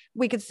field,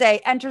 we could say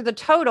enter the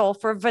total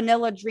for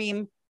Vanilla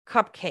Dream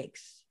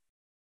cupcakes.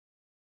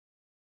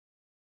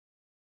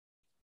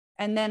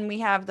 And then we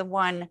have the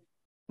one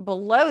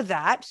below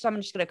that. So I'm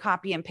just going to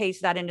copy and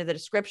paste that into the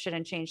description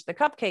and change the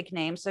cupcake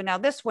name. So now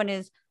this one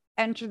is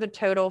enter the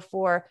total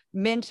for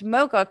Mint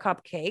Mocha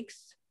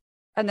cupcakes.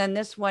 And then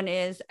this one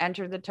is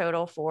enter the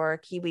total for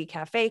Kiwi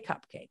Cafe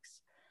cupcakes.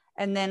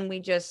 And then we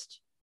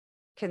just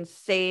can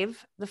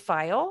save the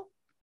file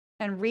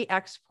and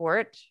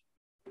re-export.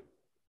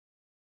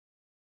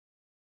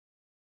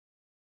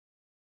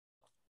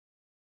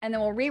 And then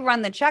we'll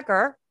rerun the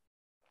checker.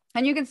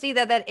 And you can see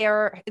that that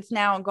error, it's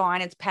now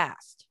gone, it's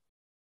passed.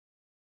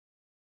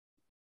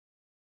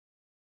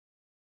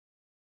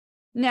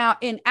 Now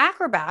in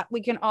Acrobat,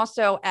 we can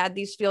also add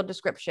these field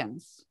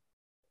descriptions.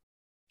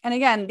 And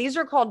again, these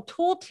are called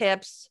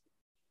tooltips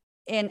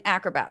in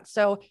Acrobat.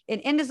 So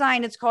in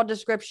InDesign, it's called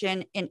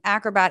description. In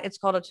Acrobat, it's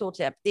called a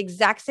tooltip. The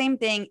exact same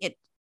thing. It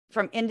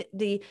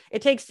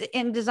takes the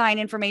InDesign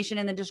information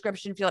in the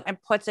description field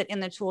and puts it in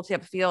the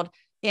tooltip field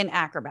in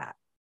Acrobat.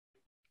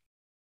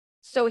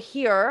 So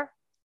here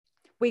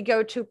we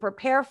go to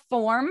prepare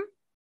form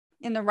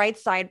in the right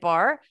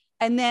sidebar,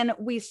 and then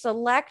we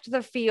select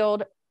the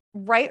field,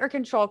 right or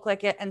control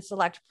click it and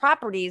select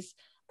properties.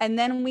 And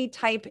then we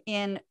type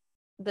in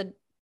the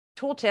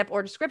tooltip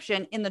or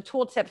description in the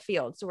tooltip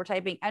field. So we're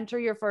typing enter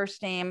your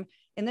first name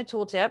in the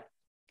tooltip,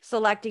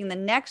 selecting the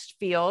next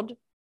field,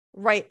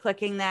 right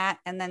clicking that,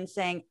 and then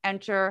saying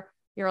enter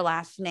your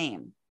last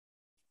name.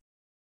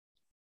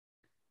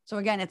 So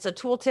again, it's a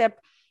tooltip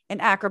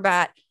in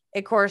Acrobat.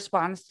 It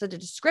corresponds to the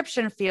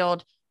description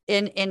field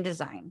in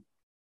InDesign.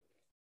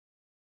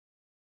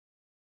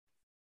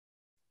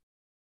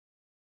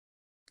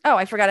 Oh,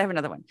 I forgot I have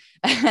another one.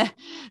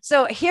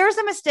 So here's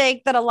a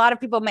mistake that a lot of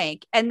people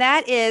make, and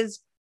that is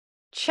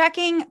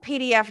checking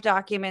PDF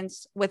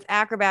documents with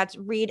Acrobat's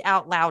read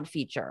out loud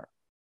feature.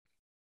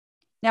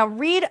 Now,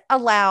 read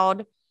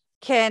aloud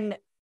can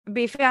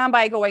be found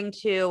by going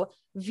to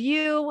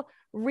view,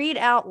 read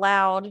out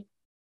loud,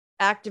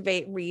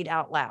 activate read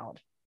out loud.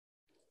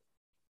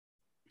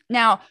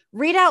 Now,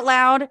 read out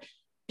loud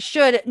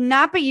should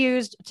not be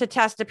used to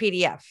test a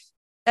PDF.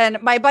 And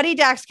my buddy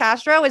Dax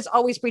Castro is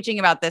always preaching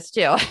about this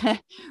too.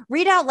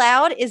 Read out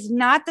loud is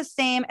not the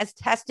same as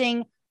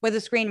testing with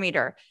a screen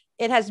reader.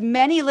 It has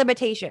many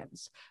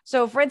limitations.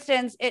 So for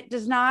instance, it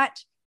does not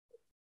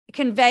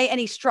convey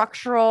any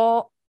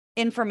structural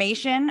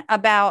information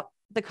about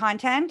the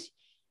content.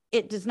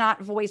 It does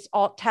not voice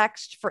alt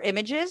text for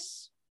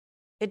images.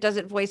 It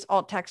doesn't voice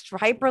alt text for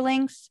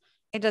hyperlinks.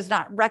 It does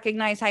not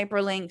recognize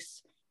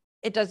hyperlinks.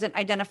 It doesn't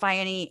identify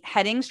any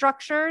heading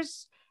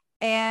structures.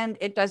 And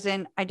it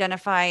doesn't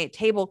identify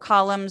table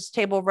columns,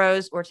 table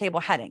rows, or table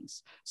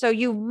headings. So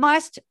you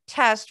must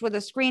test with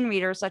a screen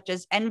reader such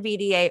as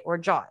NVDA or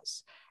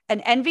JAWS.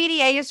 And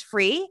NVDA is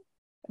free.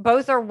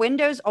 Both are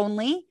Windows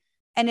only.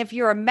 And if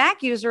you're a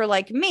Mac user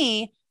like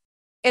me,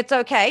 it's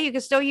okay. You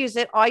can still use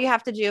it. All you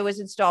have to do is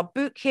install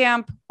Boot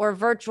Camp or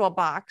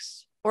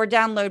VirtualBox or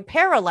download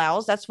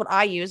Parallels. That's what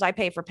I use. I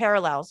pay for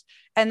Parallels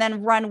and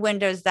then run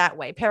Windows that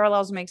way.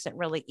 Parallels makes it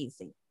really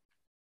easy.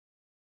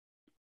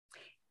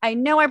 I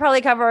know I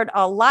probably covered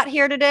a lot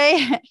here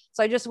today,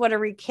 so I just want to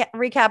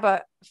recap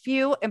a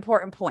few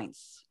important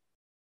points.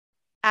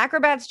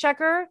 Acrobat's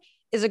checker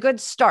is a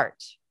good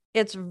start.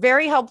 It's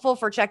very helpful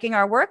for checking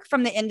our work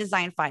from the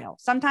InDesign file.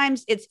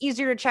 Sometimes it's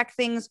easier to check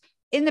things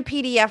in the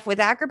PDF with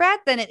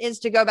Acrobat than it is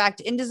to go back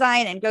to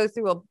InDesign and go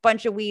through a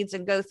bunch of weeds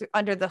and go through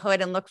under the hood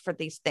and look for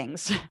these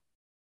things.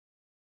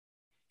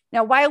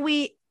 Now, while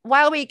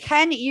we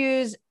can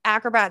use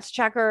Acrobat's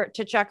checker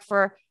to check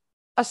for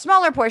a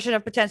smaller portion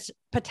of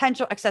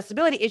potential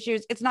accessibility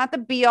issues, it's not the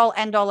be all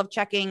end all of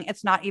checking.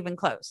 It's not even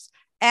close.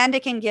 And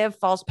it can give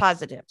false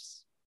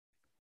positives.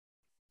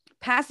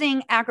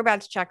 Passing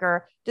Acrobat's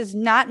checker does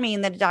not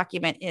mean that a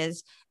document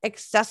is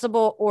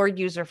accessible or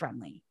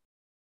user-friendly.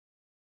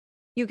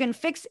 You can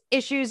fix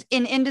issues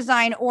in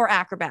InDesign or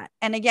Acrobat.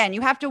 And again,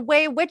 you have to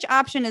weigh which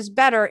option is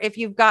better if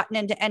you've gotten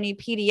into any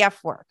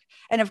PDF work.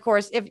 And of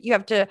course, if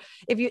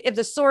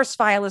the source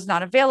file is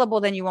not available,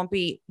 then you won't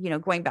be,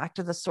 going back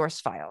to the source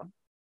file.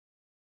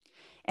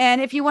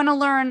 And if you want to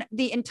learn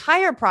the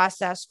entire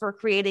process for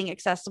creating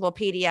accessible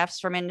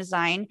PDFs from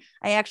InDesign,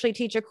 I actually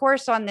teach a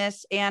course on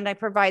this, and I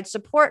provide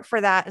support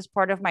for that as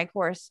part of my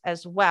course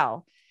as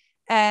well.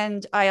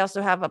 And I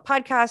also have a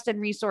podcast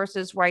and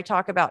resources where I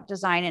talk about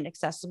design and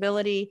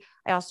accessibility.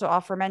 I also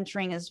offer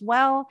mentoring as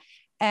well.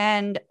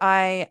 And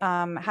I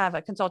have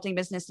a consulting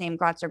business named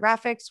Gratzer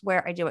Graphics,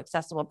 where I do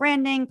accessible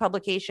branding,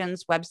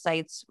 publications,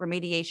 websites,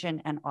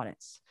 remediation, and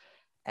audits.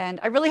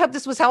 And I really hope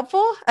this was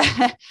helpful.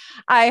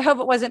 I hope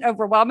it wasn't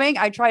overwhelming.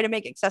 I try to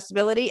make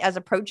accessibility as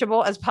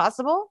approachable as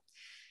possible.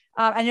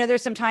 I know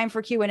there's some time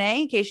for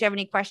Q&A in case you have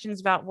any questions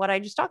about what I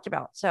just talked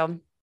about. So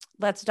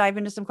let's dive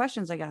into some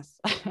questions, I guess.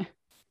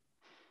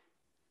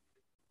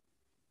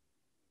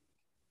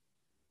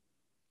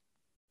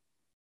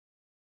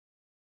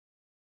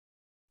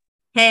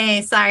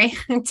 Hey, sorry.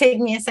 It took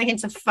me a second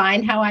to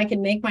find how I could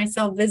make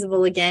myself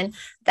visible again.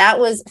 That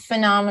was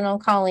phenomenal,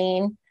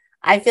 Colleen.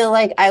 I feel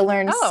like I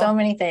learned so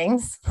many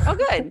things. Oh,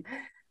 good.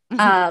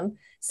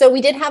 So we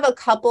did have a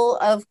couple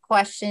of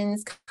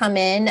questions come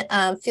in.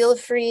 Feel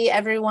free,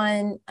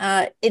 everyone.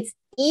 It's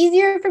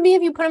easier for me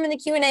if you put them in the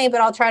Q&A,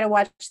 but I'll try to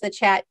watch the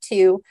chat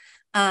too.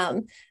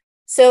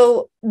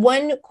 So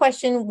one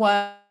question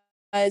was,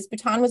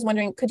 Bhutan was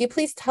wondering, could you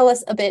please tell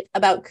us a bit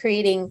about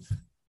creating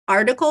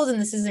articles, and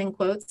this is in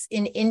quotes,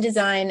 in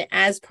InDesign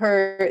as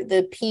per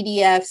the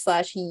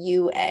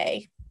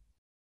PDF/UA?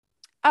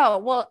 Oh,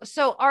 well,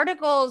 so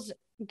articles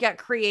get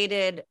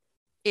created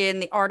in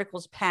the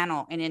articles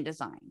panel in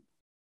InDesign.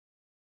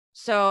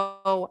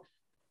 So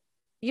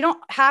you don't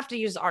have to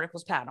use the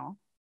articles panel,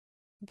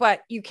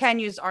 but you can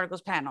use the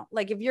articles panel.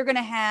 Like if you're going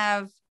to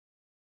have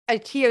a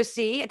TOC,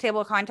 a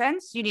table of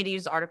contents, you need to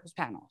use the articles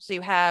panel. So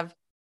you have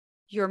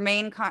your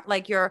main,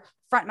 like your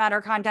front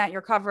matter content,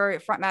 your cover, your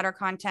front matter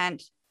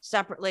content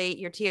separately,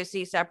 your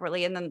TOC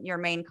separately, and then your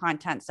main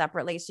content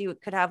separately. So you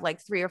could have like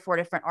 3 or 4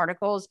 different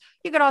articles.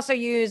 You could also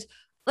use,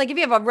 like if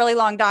you have a really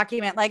long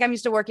document, like I'm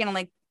used to working on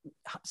like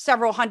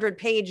several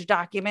 100-page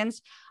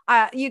documents,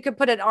 you could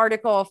put an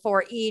article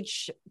for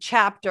each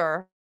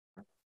chapter.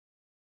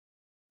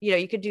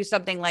 You could do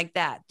something like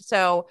that.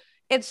 So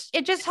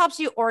it just helps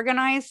you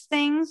organize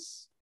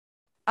things.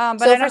 But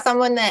so for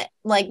someone that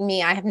like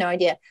me, I have no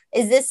idea.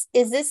 Is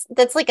this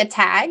that's like a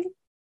tag?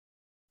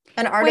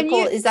 An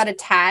article, is that a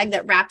tag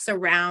that wraps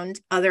around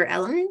other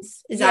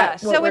elements? Is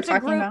that what we're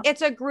talking about?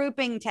 It's a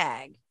grouping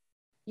tag.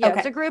 Yeah, okay.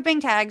 It's a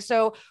grouping tag.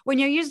 So when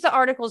you use the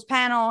articles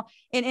panel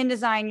in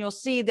InDesign, you'll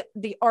see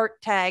the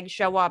art tag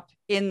show up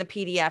in the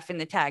PDF in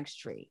the tags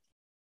tree.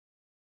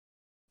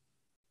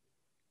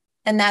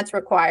 And that's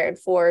required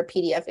for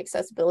PDF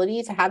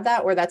accessibility to have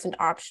that, or that's an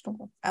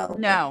optional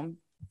element?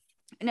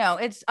 No,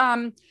 it's,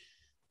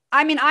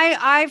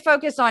 I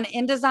focus on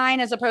InDesign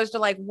as opposed to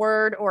like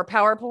Word or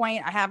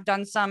PowerPoint. I have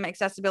done some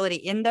accessibility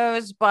in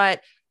those,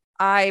 but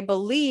I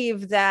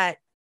believe that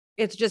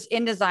it's just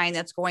InDesign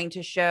that's going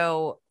to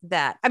show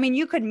that. I mean,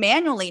 you could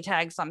manually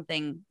tag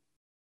something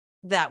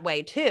that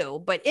way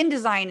too, but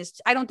InDesign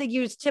is, I don't think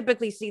you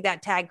typically see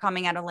that tag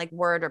coming out of like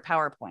Word or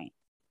PowerPoint.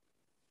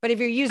 But if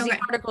you're using the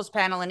articles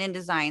panel in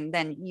InDesign,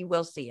 then you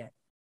will see it.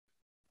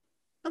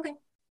 Okay,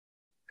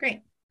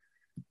 great.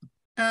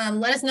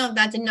 Let us know if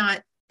that did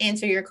not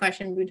answer your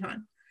question,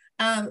 Bhutan.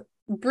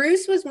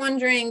 Bruce was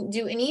wondering,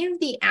 do any of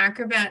the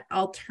Acrobat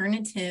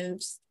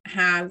alternatives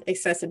have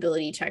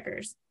accessibility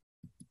checkers?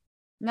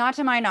 Not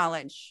to my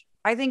knowledge.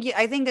 I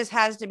think this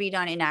has to be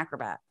done in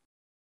Acrobat.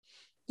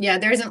 Yeah,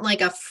 there isn't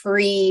like a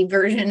free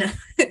version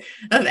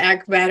of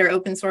Acrobat or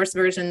open source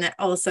version that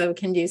also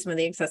can do some of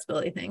the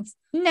accessibility things.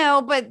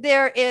 No, but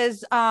there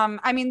is,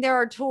 there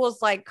are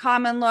tools like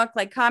Common Look.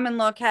 Like Common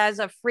Look has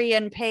a free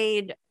and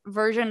paid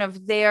version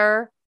of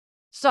their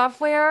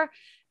software.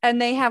 And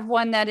they have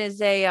one that is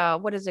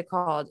what is it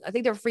called? I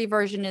think their free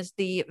version is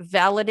the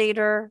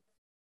Validator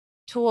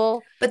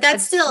tool. But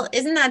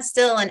isn't that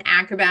still an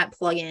Acrobat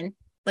plugin?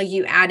 Like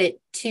you add it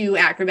to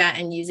Acrobat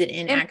and use it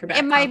in Acrobat.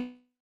 It might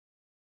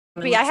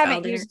be. I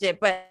haven't used it,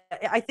 but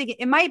I think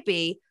it might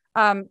be.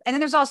 And then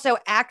there's also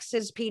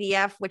Axe's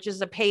PDF, which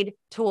is a paid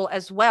tool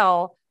as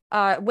well.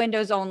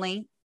 Windows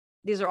only.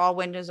 These are all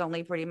Windows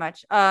only pretty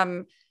much.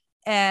 But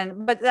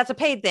that's a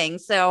paid thing.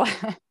 So,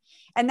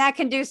 and that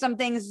can do some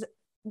things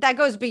that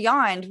goes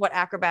beyond what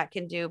Acrobat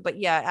can do. But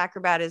yeah,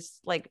 Acrobat's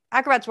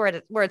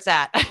where it's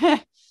at.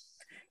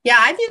 Yeah,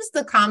 I've used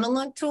the Common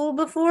Look tool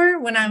before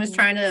when I was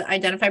trying to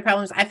identify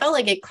problems. I felt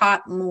like it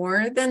caught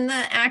more than the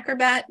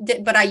Acrobat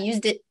did, but I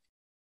used it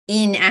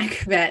in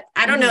Acrobat.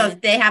 I don't know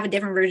if they have a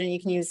different version you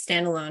can use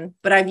standalone,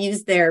 but I've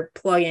used their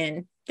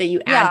plugin that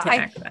you add to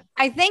Acrobat.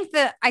 I think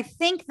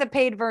the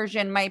paid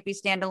version might be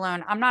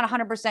standalone. I'm not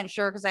 100%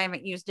 sure because I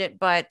haven't used it,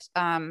 but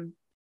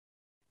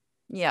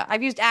yeah,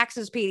 I've used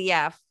Axe's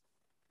PDF,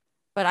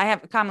 but I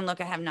have Common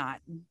Look. I have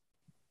not.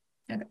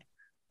 Okay.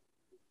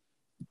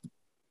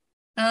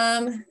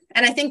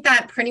 And I think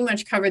that pretty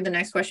much covered the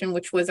next question,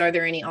 which was, are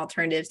there any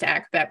alternatives to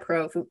Acrobat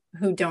Pro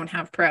who don't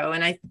have Pro?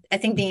 And I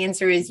think the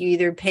answer is you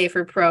either pay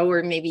for Pro,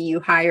 or maybe you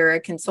hire a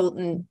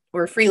consultant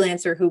or a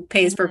freelancer who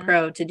pays for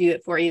Pro to do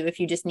it for you if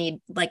you just need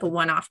like a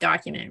one-off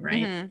document,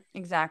 right?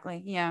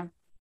 Exactly. Yeah.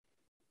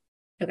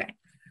 Okay.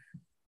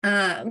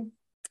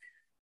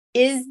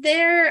 Is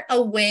there a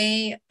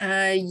way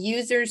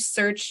users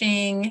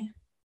searching...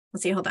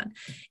 Let's see, hold on.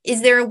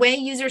 Is there a way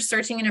users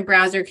searching in a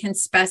browser can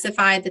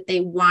specify that they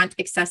want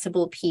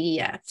accessible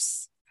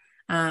PDFs?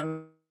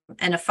 And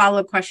a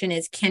follow-up question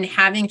is, can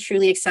having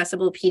truly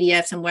accessible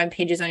PDFs and web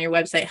pages on your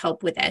website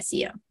help with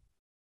SEO?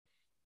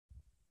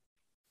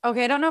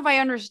 Okay, I don't know if I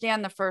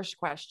understand the first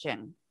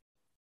question.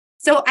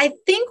 So I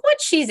think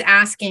what she's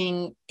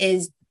asking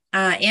is,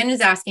 Anne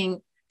is asking,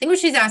 I think what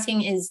she's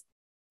asking is,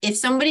 if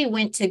somebody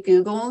went to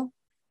Google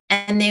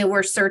and they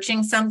were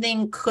searching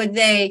something, could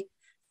they...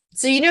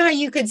 So you know how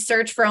you could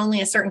search for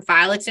only a certain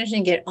file extension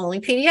and get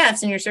only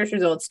PDFs in your search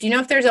results? Do you know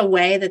if there's a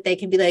way that they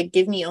could be like,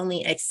 give me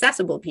only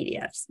accessible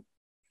PDFs?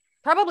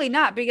 Probably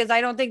not, because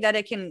I don't think that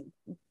it can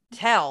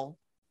tell.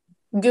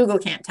 Google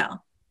can't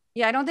tell.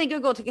 Yeah, I don't think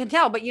Google can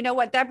tell. But you know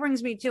what? That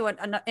brings me to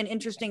an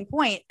interesting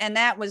point. And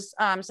that was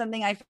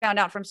something I found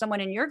out from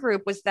someone in your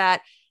group, was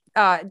that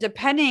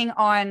depending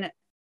on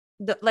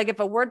like if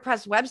a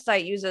WordPress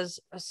website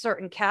uses a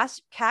certain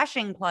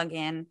caching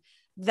plugin,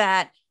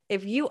 that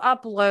if you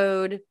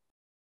upload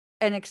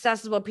an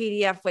accessible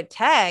PDF with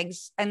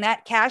tags, and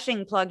that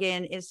caching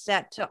plugin is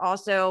set to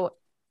also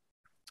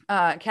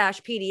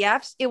cache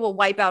PDFs, it will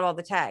wipe out all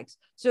the tags.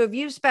 So if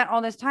you've spent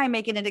all this time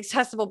making an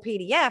accessible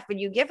PDF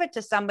and you give it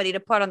to somebody to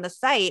put on the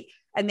site,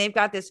 and they've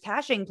got this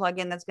caching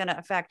plugin that's going to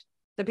affect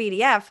the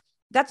PDF,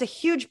 that's a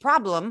huge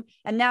problem.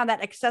 And now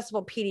that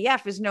accessible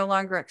PDF is no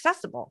longer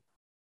accessible.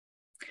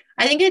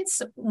 I think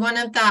it's one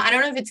of the, I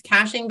don't know if it's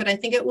caching, but I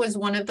think it was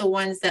one of the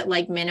ones that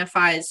like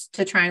minifies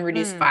to try and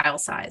reduce file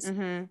size.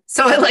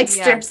 So it like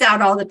strips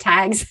out all the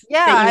tags.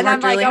 Yeah. And I'm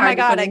like, really, oh my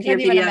God, I can't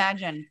even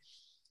imagine.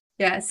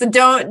 Yeah. So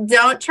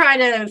don't try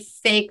to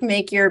fake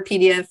make your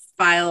PDF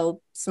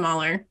file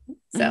smaller.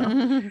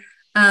 So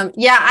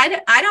yeah,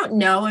 I don't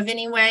know of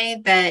any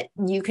way that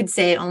you could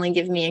say only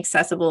give me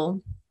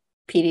accessible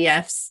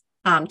PDFs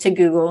to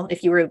Google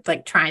if you were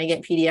like trying to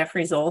get PDF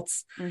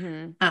results.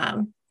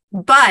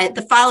 But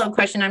the follow-up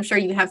question, I'm sure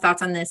you have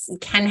thoughts on this.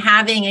 Can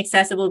having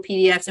accessible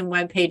PDFs and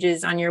web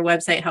pages on your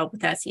website help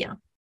with SEO?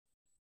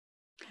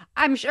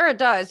 I'm sure it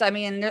does. I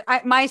mean,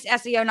 my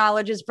SEO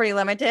knowledge is pretty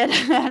limited.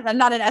 I'm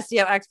not an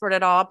SEO expert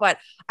at all, but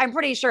I'm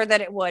pretty sure that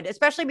it would,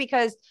 especially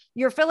because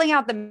you're filling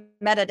out the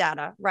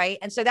metadata, right?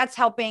 And so that's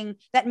helping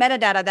that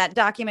metadata, that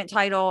document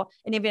title,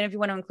 and even if you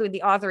want to include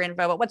the author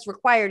info, but what's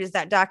required is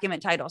that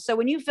document title. So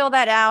when you fill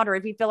that out, or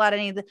if you fill out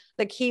any of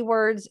the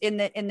keywords in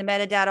the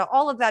metadata,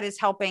 all of that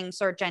is helping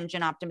search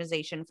engine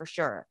optimization for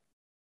sure.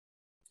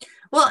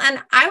 Well,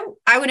 and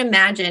I would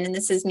imagine, and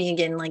this is me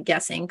again, like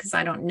guessing, because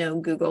I don't know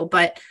Google,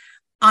 but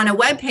on a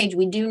web page,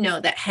 we do know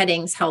that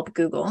headings help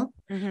Google.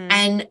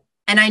 And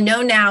I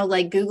know now,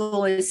 like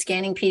Google is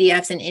scanning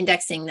PDFs and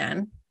indexing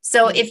them.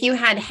 So if you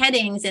had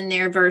headings in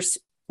there versus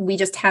we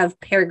just have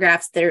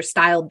paragraphs that are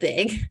styled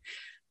big,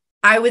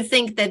 I would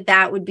think that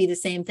that would be the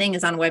same thing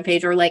as on a web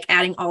page, or like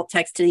adding alt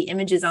text to the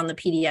images on the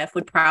PDF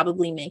would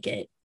probably make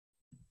it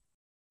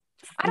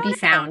be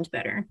found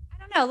better. I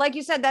don't know. Like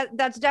you said,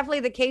 that's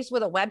definitely the case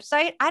with a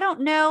website. I don't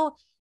know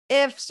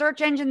if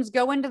search engines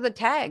go into the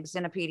tags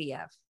in a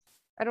PDF.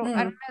 I don't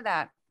know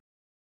that.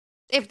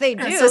 If they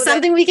do, so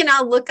something we can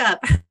all look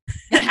up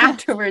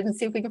afterwards and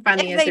see if we can find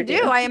the answer. If they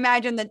do, I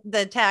imagine that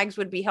the tags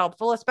would be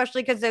helpful,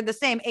 especially because they're the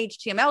same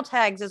HTML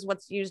tags as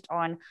what's used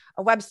on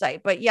a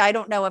website. But yeah, I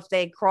don't know if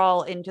they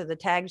crawl into the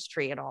tags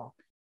tree at all.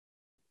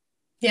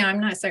 Yeah, I'm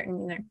not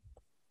certain either.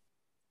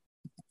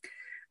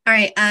 All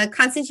right.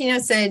 Constantino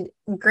said,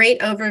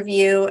 great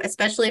overview,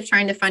 especially if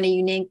trying to find a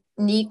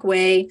unique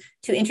way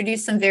to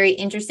introduce some very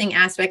interesting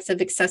aspects of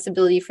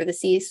accessibility for the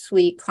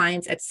C-suite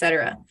clients,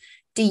 etc.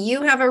 Do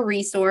you have a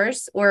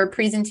resource or a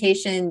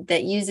presentation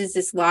that uses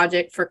this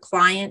logic for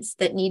clients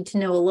that need to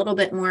know a little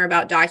bit more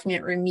about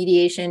document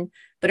remediation,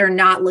 but are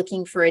not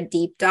looking for a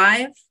deep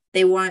dive?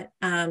 They want,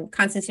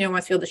 Constantino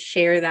wants to be able to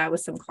share that with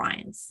some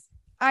clients.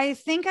 I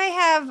think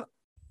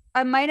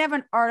I might have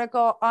an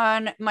article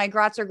on my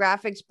Gratzer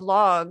Graphics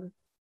blog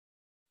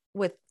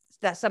with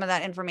some of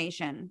that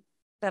information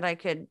that I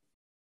could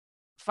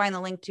find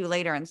the link to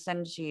later and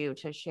send to you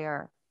to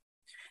share.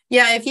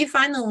 Yeah, if you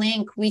find the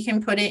link, we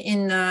can put it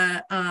in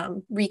the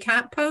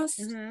recap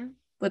post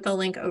with a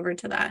link over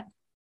to that.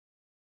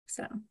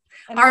 So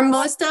are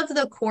most of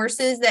the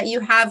courses that you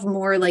have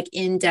more like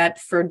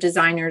in-depth for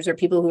designers or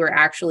people who are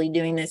actually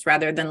doing this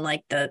rather than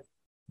like the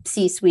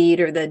C-suite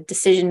or the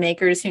decision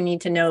makers who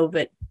need to know,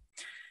 but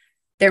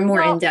they're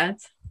more in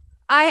depth.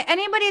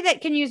 Anybody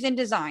that can use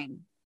InDesign,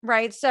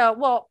 right? So,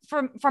 well,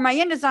 for my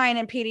InDesign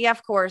and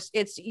PDF course,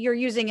 you're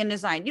using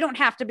InDesign. You don't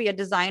have to be a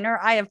designer.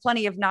 I have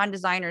plenty of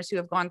non-designers who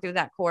have gone through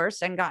that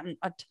course and gotten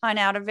a ton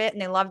out of it,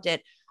 and they loved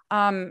it.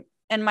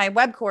 In my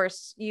web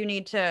course, you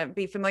need to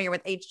be familiar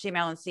with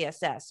HTML and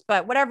CSS,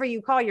 but whatever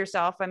you call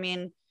yourself, I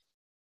mean,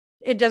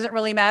 it doesn't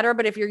really matter.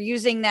 But if you're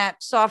using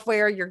that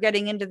software, you're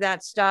getting into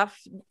that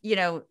stuff, you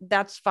know,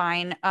 that's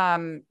fine.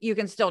 You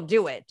can still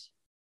do it,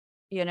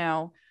 you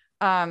know.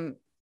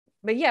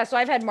 But yeah, so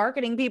I've had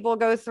marketing people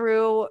go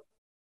through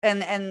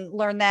and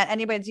learn that.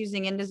 Anybody that's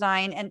using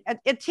InDesign, and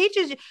it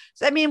teaches you.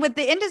 So, I mean, with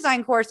the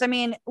InDesign course, I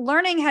mean,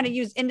 learning how to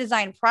use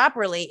InDesign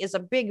properly is a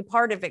big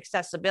part of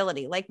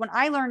accessibility. Like when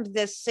I learned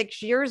this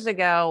 6 years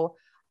ago,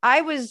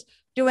 I was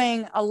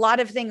doing a lot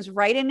of things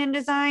right in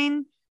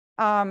InDesign.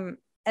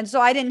 And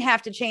so I didn't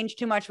have to change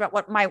too much about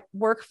what my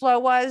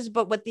workflow was.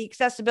 But with the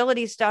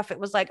accessibility stuff, it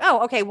was like,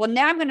 oh, okay, well,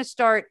 now I'm going to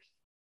start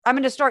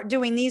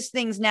doing these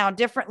things now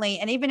differently.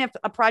 And even if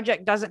a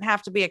project doesn't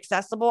have to be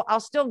accessible, I'll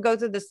still go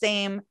through the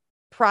same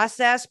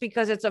process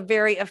because it's a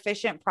very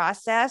efficient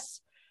process.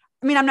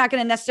 I mean, I'm not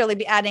going to necessarily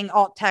be adding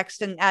alt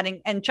text and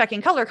adding and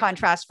checking color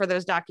contrast for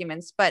those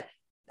documents, but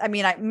I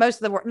mean, most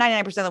of the work,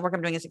 99% of the work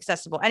I'm doing is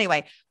accessible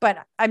anyway, but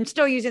I'm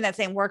still using that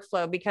same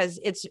workflow because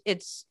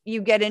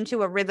you get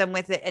into a rhythm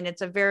with it, and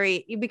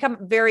you become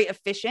very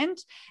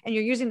efficient, and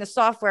you're using the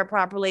software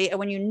properly. And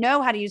when you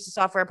know how to use the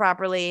software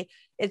properly,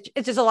 it's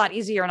just a lot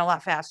easier and a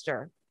lot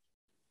faster.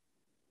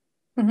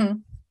 Mm-hmm.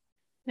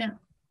 Yeah.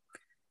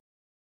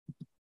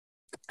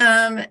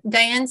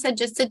 Diane said,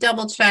 just to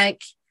double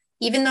check,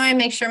 even though I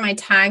make sure my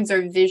tags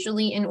are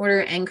visually in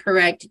order and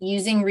correct,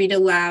 using read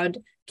aloud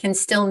can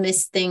still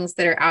miss things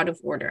that are out of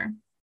order.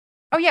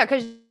 Oh yeah,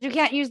 because you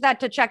can't use that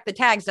to check the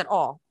tags at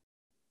all.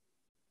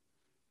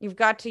 You've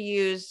got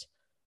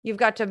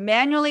to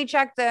manually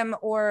check them,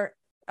 or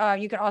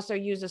you can also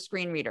use a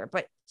screen reader,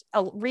 but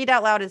a read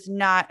out loud is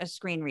not a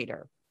screen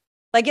reader.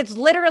 Like it's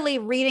literally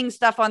reading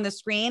stuff on the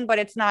screen, but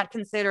it's not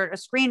considered a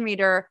screen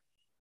reader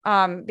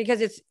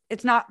because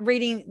it's not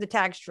reading the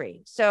tags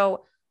tree.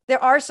 So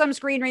there are some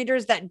screen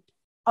readers that,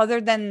 other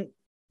than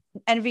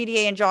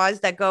NVDA and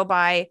JAWS, that go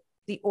by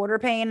the order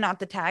pane, not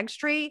the tags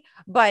tree.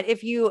 But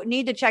if you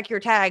need to check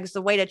your tags,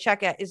 the way to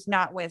check it is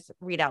not with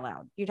read out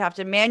loud. You'd have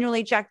to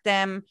manually check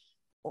them,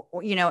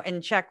 you know,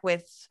 and check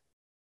with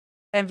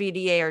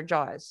NVDA or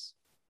JAWS.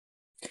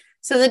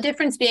 So the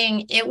difference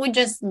being, it would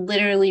just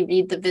literally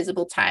read the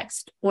visible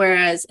text,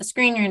 whereas a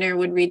screen reader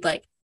would read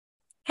like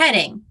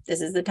heading,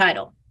 this is the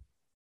title.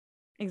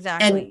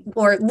 Exactly.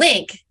 Or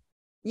link,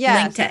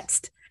 yes. Link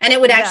text. And it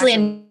would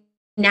actually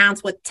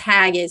announce what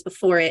tag is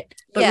before it,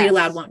 but read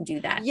aloud won't do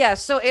that.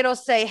 Yes. So it'll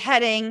say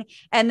heading,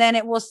 and then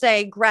it will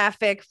say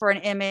graphic for an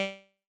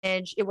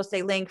image. It will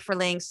say link for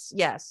links.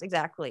 Yes,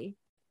 exactly.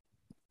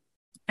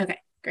 Okay,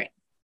 great.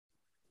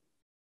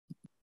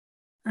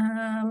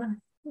 And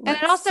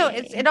it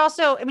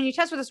also, when you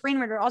test with a screen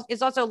reader,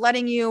 it's also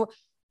letting you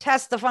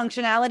test the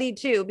functionality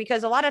too,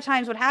 because a lot of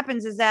times what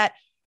happens is that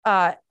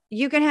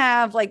you can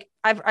have, like,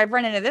 I've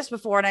run into this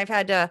before, and I've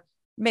had to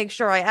make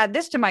sure I add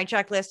this to my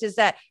checklist, is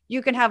that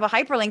you can have a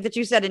hyperlink that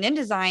you set in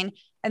InDesign,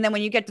 and then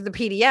when you get to the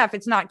PDF,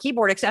 it's not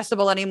keyboard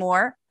accessible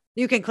anymore.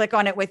 You can click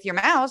on it with your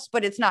mouse,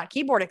 but it's not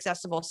keyboard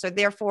accessible. So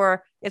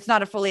therefore it's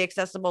not a fully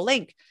accessible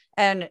link.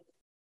 And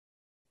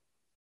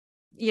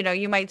you know,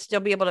 you might still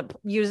be able to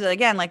use it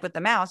again, like with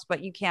the mouse,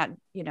 but you can't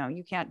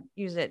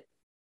use it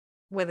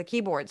with a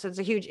keyboard. So it's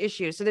a huge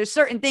issue. So there's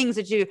certain things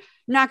that you're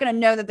not going to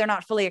know that they're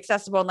not fully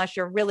accessible unless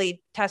you're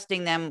really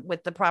testing them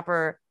with the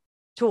proper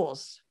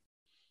tools.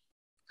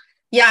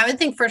 Yeah, I would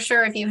think for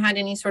sure if you had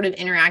any sort of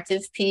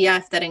interactive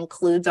PDF that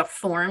includes a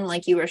form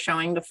like you were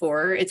showing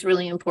before, it's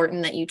really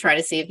important that you try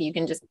to see if you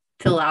can just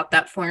fill out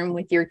that form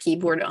with your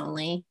keyboard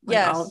only.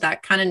 Like all of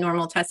that kind of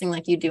normal testing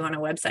like you do on a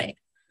website.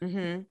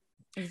 Mm-hmm.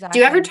 Exactly. Do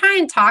you ever try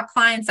and talk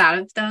clients out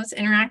of those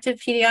interactive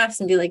PDFs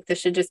and be like, this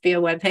should just be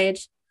a web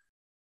page?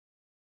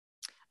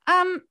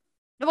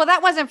 Well,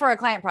 that wasn't for a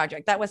client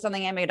project. That was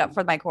something I made up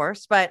for my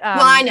course, but well,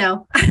 I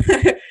know.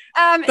 But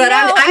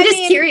no, I'm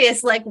just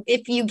curious, like,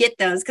 if you get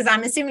those, because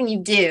I'm assuming you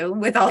do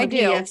with all the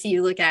PDFs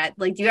you look at.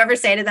 Like, do you ever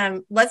say to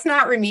them, let's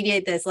not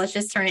remediate this, let's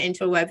just turn it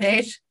into a web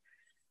page?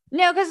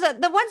 No, because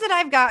the ones that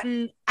I've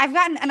gotten,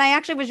 and I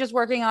actually was just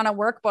working on a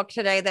workbook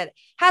today that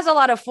has a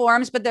lot of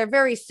forms, but they're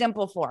very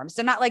simple forms.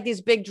 They're not like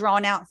these big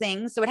drawn out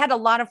things. So it had a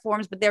lot of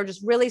forms, but they're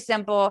just really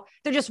simple.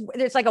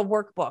 It's like a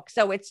workbook.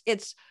 So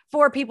it's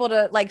for people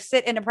to like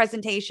sit in a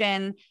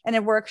presentation and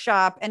a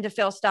workshop and to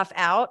fill stuff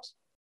out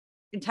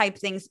and type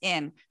things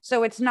in.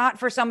 So it's not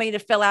for somebody to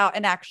fill out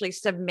and actually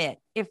submit.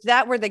 If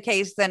that were the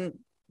case, then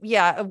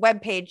yeah, a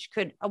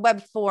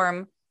web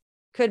form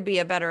could be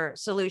a better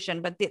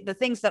solution. But the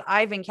things that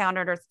I've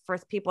encountered are for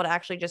people to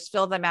actually just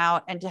fill them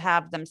out and to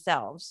have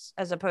themselves,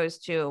 as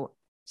opposed to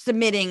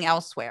submitting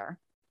elsewhere.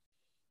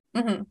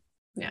 Mm-hmm.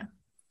 Yeah.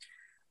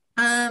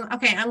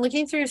 Okay. I'm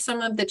looking through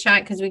some of the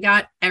chat because we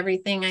got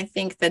everything I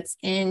think that's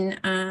in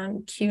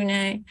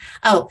Q&A.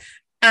 Oh,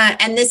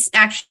 And this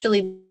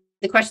actually,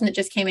 the question that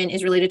just came in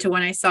is related to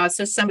one I saw.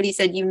 So somebody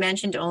said you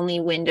mentioned only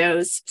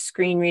Windows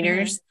screen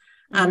readers.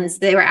 So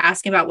they were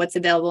asking about what's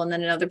available. And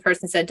then another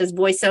person said, does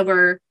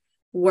VoiceOver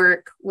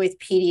work with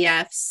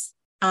PDFs?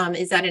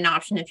 Is that an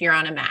option if you're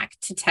on a Mac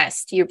to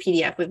test your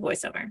PDF with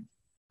VoiceOver?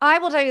 I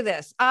will tell you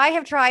this. I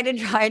have tried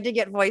to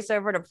get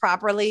VoiceOver to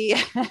properly. I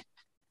can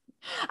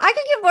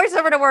get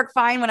VoiceOver to work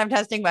fine when I'm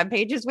testing web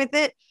pages with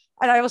it.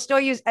 And I will still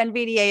use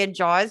NVDA and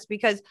JAWS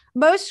because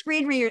most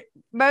screen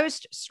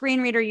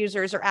reader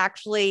users are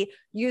actually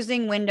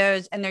using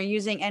Windows and they're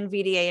using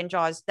NVDA and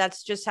JAWS.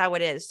 That's just how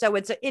it is. So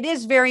it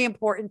is very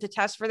important to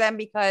test for them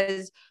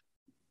because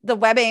the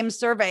WebAIM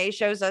survey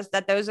shows us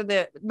that those are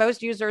the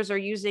most users are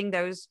using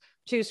those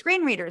two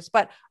screen readers.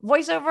 But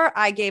VoiceOver,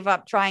 I gave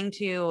up trying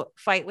to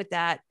fight with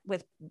that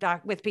with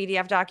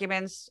PDF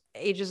documents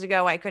ages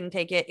ago. I couldn't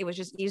take it. It was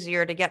just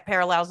easier to get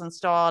Parallels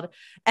installed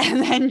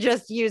and then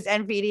just use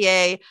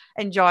NVDA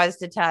and JAWS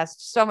to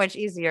test. So much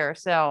easier.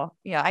 So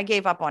yeah, I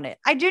gave up on it.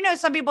 I do know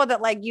some people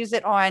that like use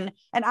it on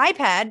an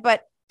iPad,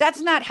 but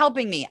that's not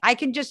helping me. I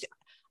can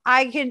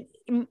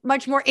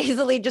much more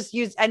easily just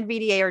use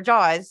NVDA or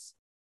JAWS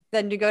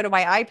than to go to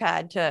my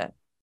iPad to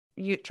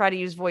try to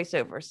use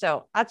VoiceOver.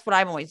 So that's what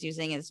I'm always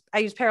using is I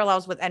use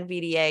Parallels with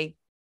NVDA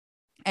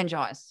and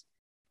JAWS.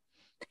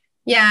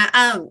 Yeah.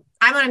 I'm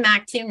on a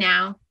Mac too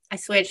now. I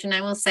switched, and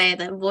I will say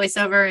that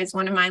VoiceOver is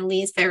one of my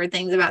least favorite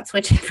things about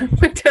switching from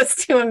Windows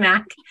to a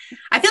Mac.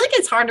 I feel like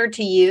it's harder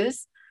to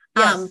use.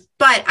 Yes.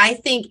 But I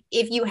think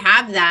if you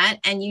have that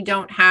and you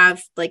don't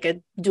have like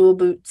a dual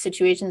boot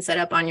situation set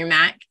up on your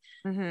Mac,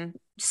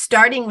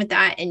 starting with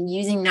that and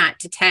using that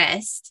to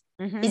test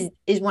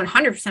is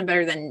 100%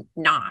 better than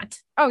not.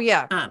 Oh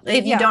yeah.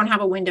 If you don't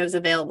have a Windows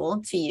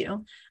available to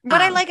you.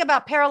 What I like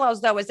about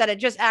Parallels though, is that it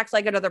just acts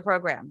like another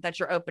program that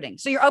you're opening.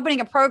 So you're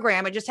opening a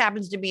program. It just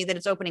happens to be that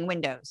it's opening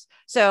Windows.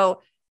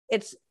 So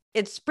it's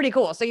pretty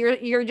cool. So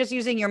you're just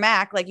using your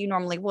Mac like you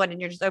normally would, and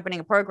you're just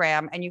opening a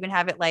program, and you can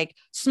have it like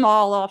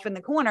small off in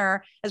the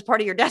corner as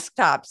part of your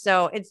desktop.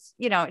 So it's,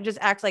 it just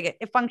acts like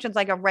it functions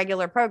like a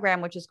regular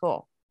program, which is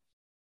cool.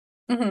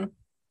 Yeah.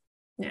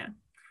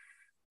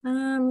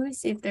 Let me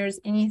see if there's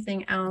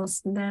anything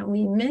else that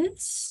we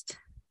missed.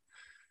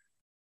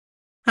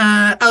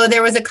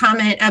 There was a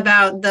comment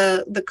about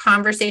the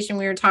conversation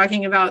we were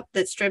talking about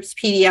that strips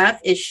PDF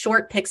is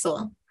Short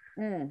Pixel.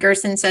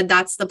 Gerson said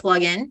that's the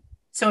plugin.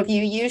 So if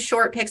you use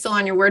Short Pixel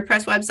on your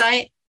WordPress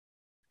website,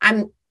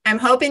 I'm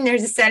hoping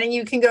there's a setting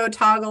you can go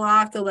toggle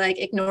off to like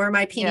ignore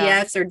my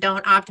PDFs or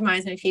don't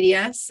optimize my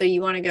PDFs. So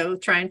you want to go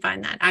try and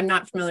find that. I'm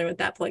not familiar with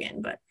that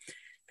plugin, but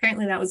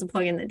apparently that was a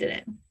plugin that did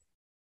it.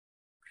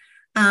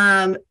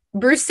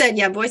 Bruce said,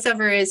 yeah,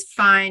 VoiceOver is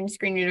fine.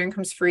 Screen reader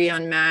comes free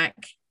on Mac.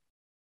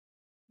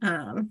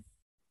 And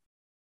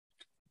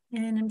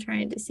I'm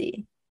trying to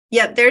see.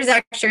 Yep, there's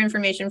extra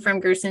information from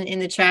Gerson in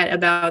the chat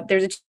about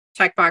there's a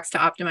checkbox to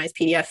optimize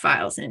PDF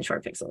files in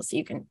Short Pixel. So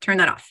you can turn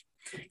that off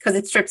because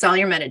it strips all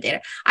your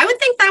metadata. I would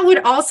think that would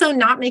also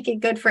not make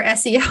it good for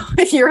SEO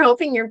if you're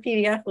hoping your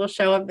PDF will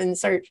show up in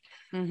search.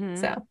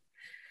 So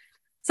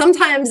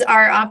sometimes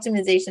our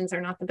optimizations are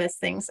not the best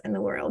things in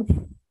the world.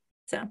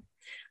 So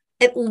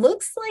it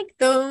looks like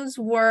those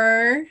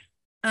were,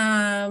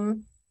 I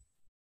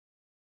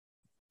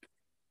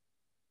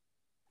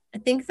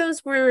think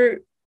those were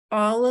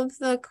all of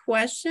the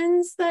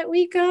questions that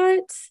we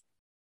got.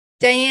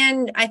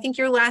 Diane, I think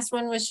your last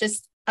one was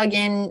just,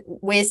 again,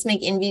 ways to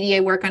make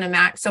NVDA work on a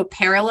Mac. So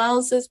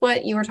Parallels is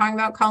what you were talking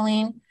about,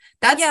 Colleen.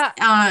 That's,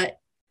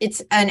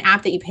 it's an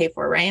app that you pay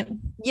for, right?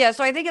 Yeah.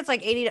 So I think it's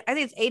like $80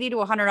 to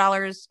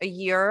 $100 a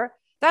year.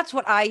 That's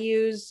what I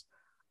use.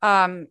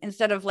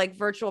 Instead of like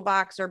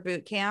VirtualBox or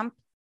Boot Camp.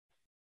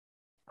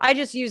 I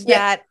just used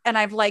that and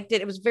I've liked it.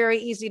 It was very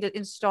easy to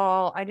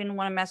install. I didn't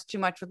want to mess too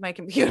much with my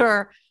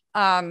computer.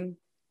 And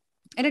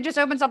it just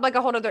opens up like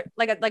a whole other,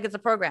 like it's a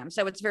program.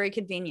 So it's very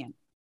convenient.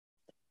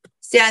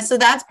 Yeah. So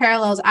that's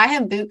Parallels. I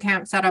have Boot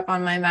Camp set up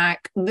on my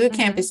Mac. Boot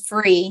Camp is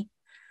free.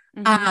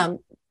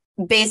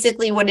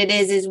 Basically what it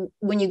is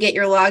when you get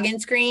your login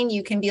screen,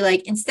 you can be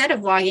like, instead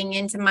of logging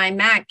into my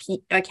Mac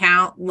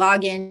account,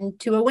 log in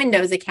to a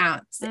Windows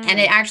account. And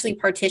it actually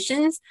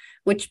partitions,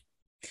 which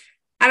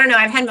I don't know.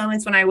 I've had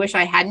moments when I wish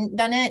I hadn't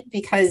done it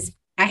because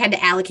I had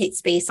to allocate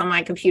space on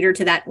my computer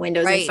to that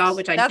Windows install,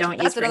 which I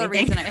don't use for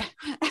anything.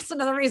 That's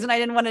another reason I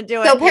didn't want to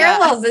do it. So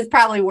Parallels is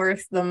probably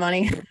worth the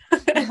money.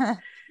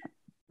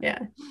 Yeah.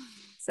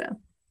 So,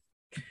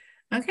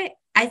 okay.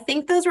 I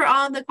think those were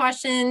all of the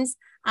questions.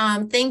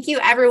 Thank you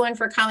everyone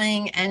for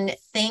coming, and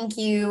thank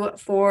you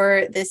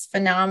for this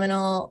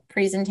phenomenal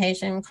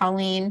presentation,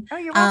 Colleen. Oh,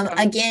 you're welcome.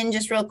 Again,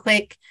 just real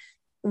quick,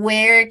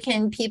 where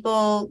can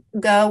people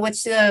go?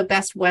 What's the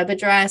best web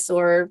address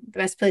or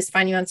best place to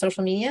find you on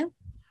social media?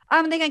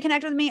 They can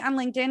connect with me on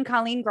LinkedIn,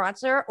 Colleen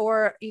Gratzer,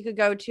 or you could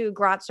go to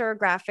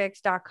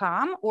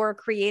gratzergraphics.com or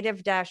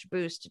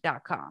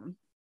creative-boost.com.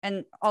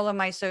 And all of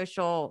my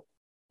social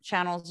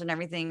channels and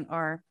everything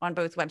are on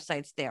both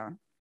websites there.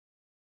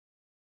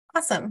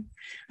 Awesome.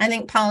 I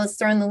think Paul has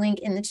thrown the link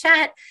in the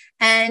chat.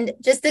 And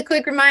just a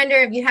quick reminder,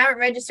 if you haven't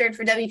registered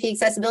for WP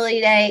Accessibility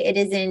Day, it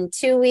is in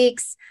 2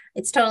 weeks.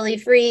 It's totally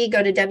free.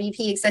 Go to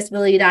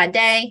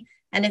wpaccessibility.day.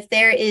 And if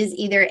there is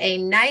either a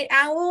night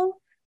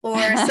owl or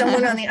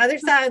someone on the other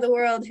side of the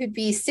world who'd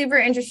be super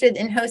interested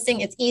in hosting,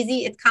 it's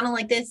easy. It's kind of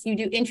like this. You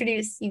do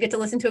introduce, you get to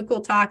listen to a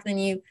cool talk, then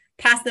you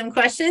pass them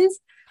questions.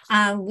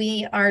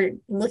 We are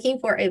looking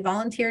for a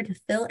volunteer to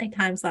fill a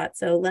time slot.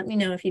 So let me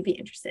know if you'd be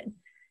interested.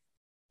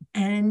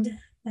 And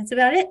that's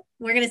about it.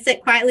 We're going to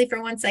sit quietly for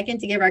 1 second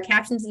to give our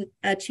captions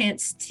a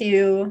chance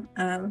to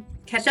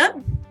catch up,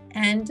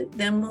 and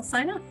then we'll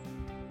sign off.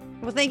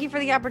 Well, thank you for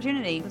the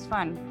opportunity. It was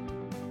fun.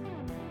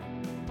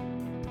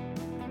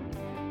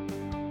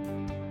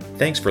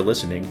 Thanks for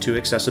listening to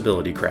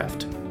Accessibility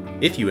Craft.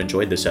 If you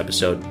enjoyed this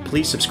episode,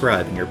 please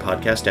subscribe in your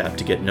podcast app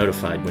to get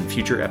notified when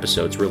future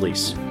episodes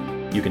release.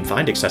 You can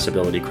find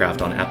Accessibility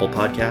Craft on Apple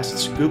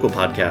Podcasts, Google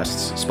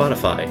Podcasts,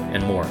 Spotify,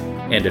 and more.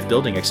 And if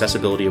building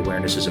accessibility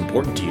awareness is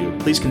important to you,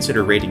 please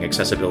consider rating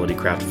Accessibility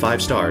Craft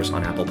 5 stars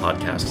on Apple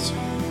Podcasts.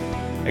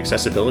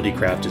 Accessibility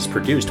Craft is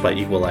produced by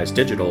Equalize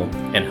Digital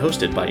and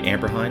hosted by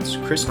Amber Hines,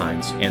 Chris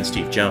Hines, and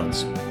Steve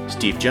Jones.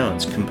 Steve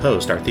Jones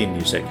composed our theme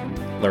music.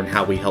 Learn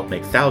how we help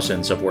make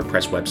thousands of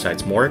WordPress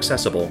websites more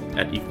accessible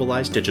at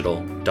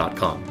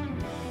equalizedigital.com.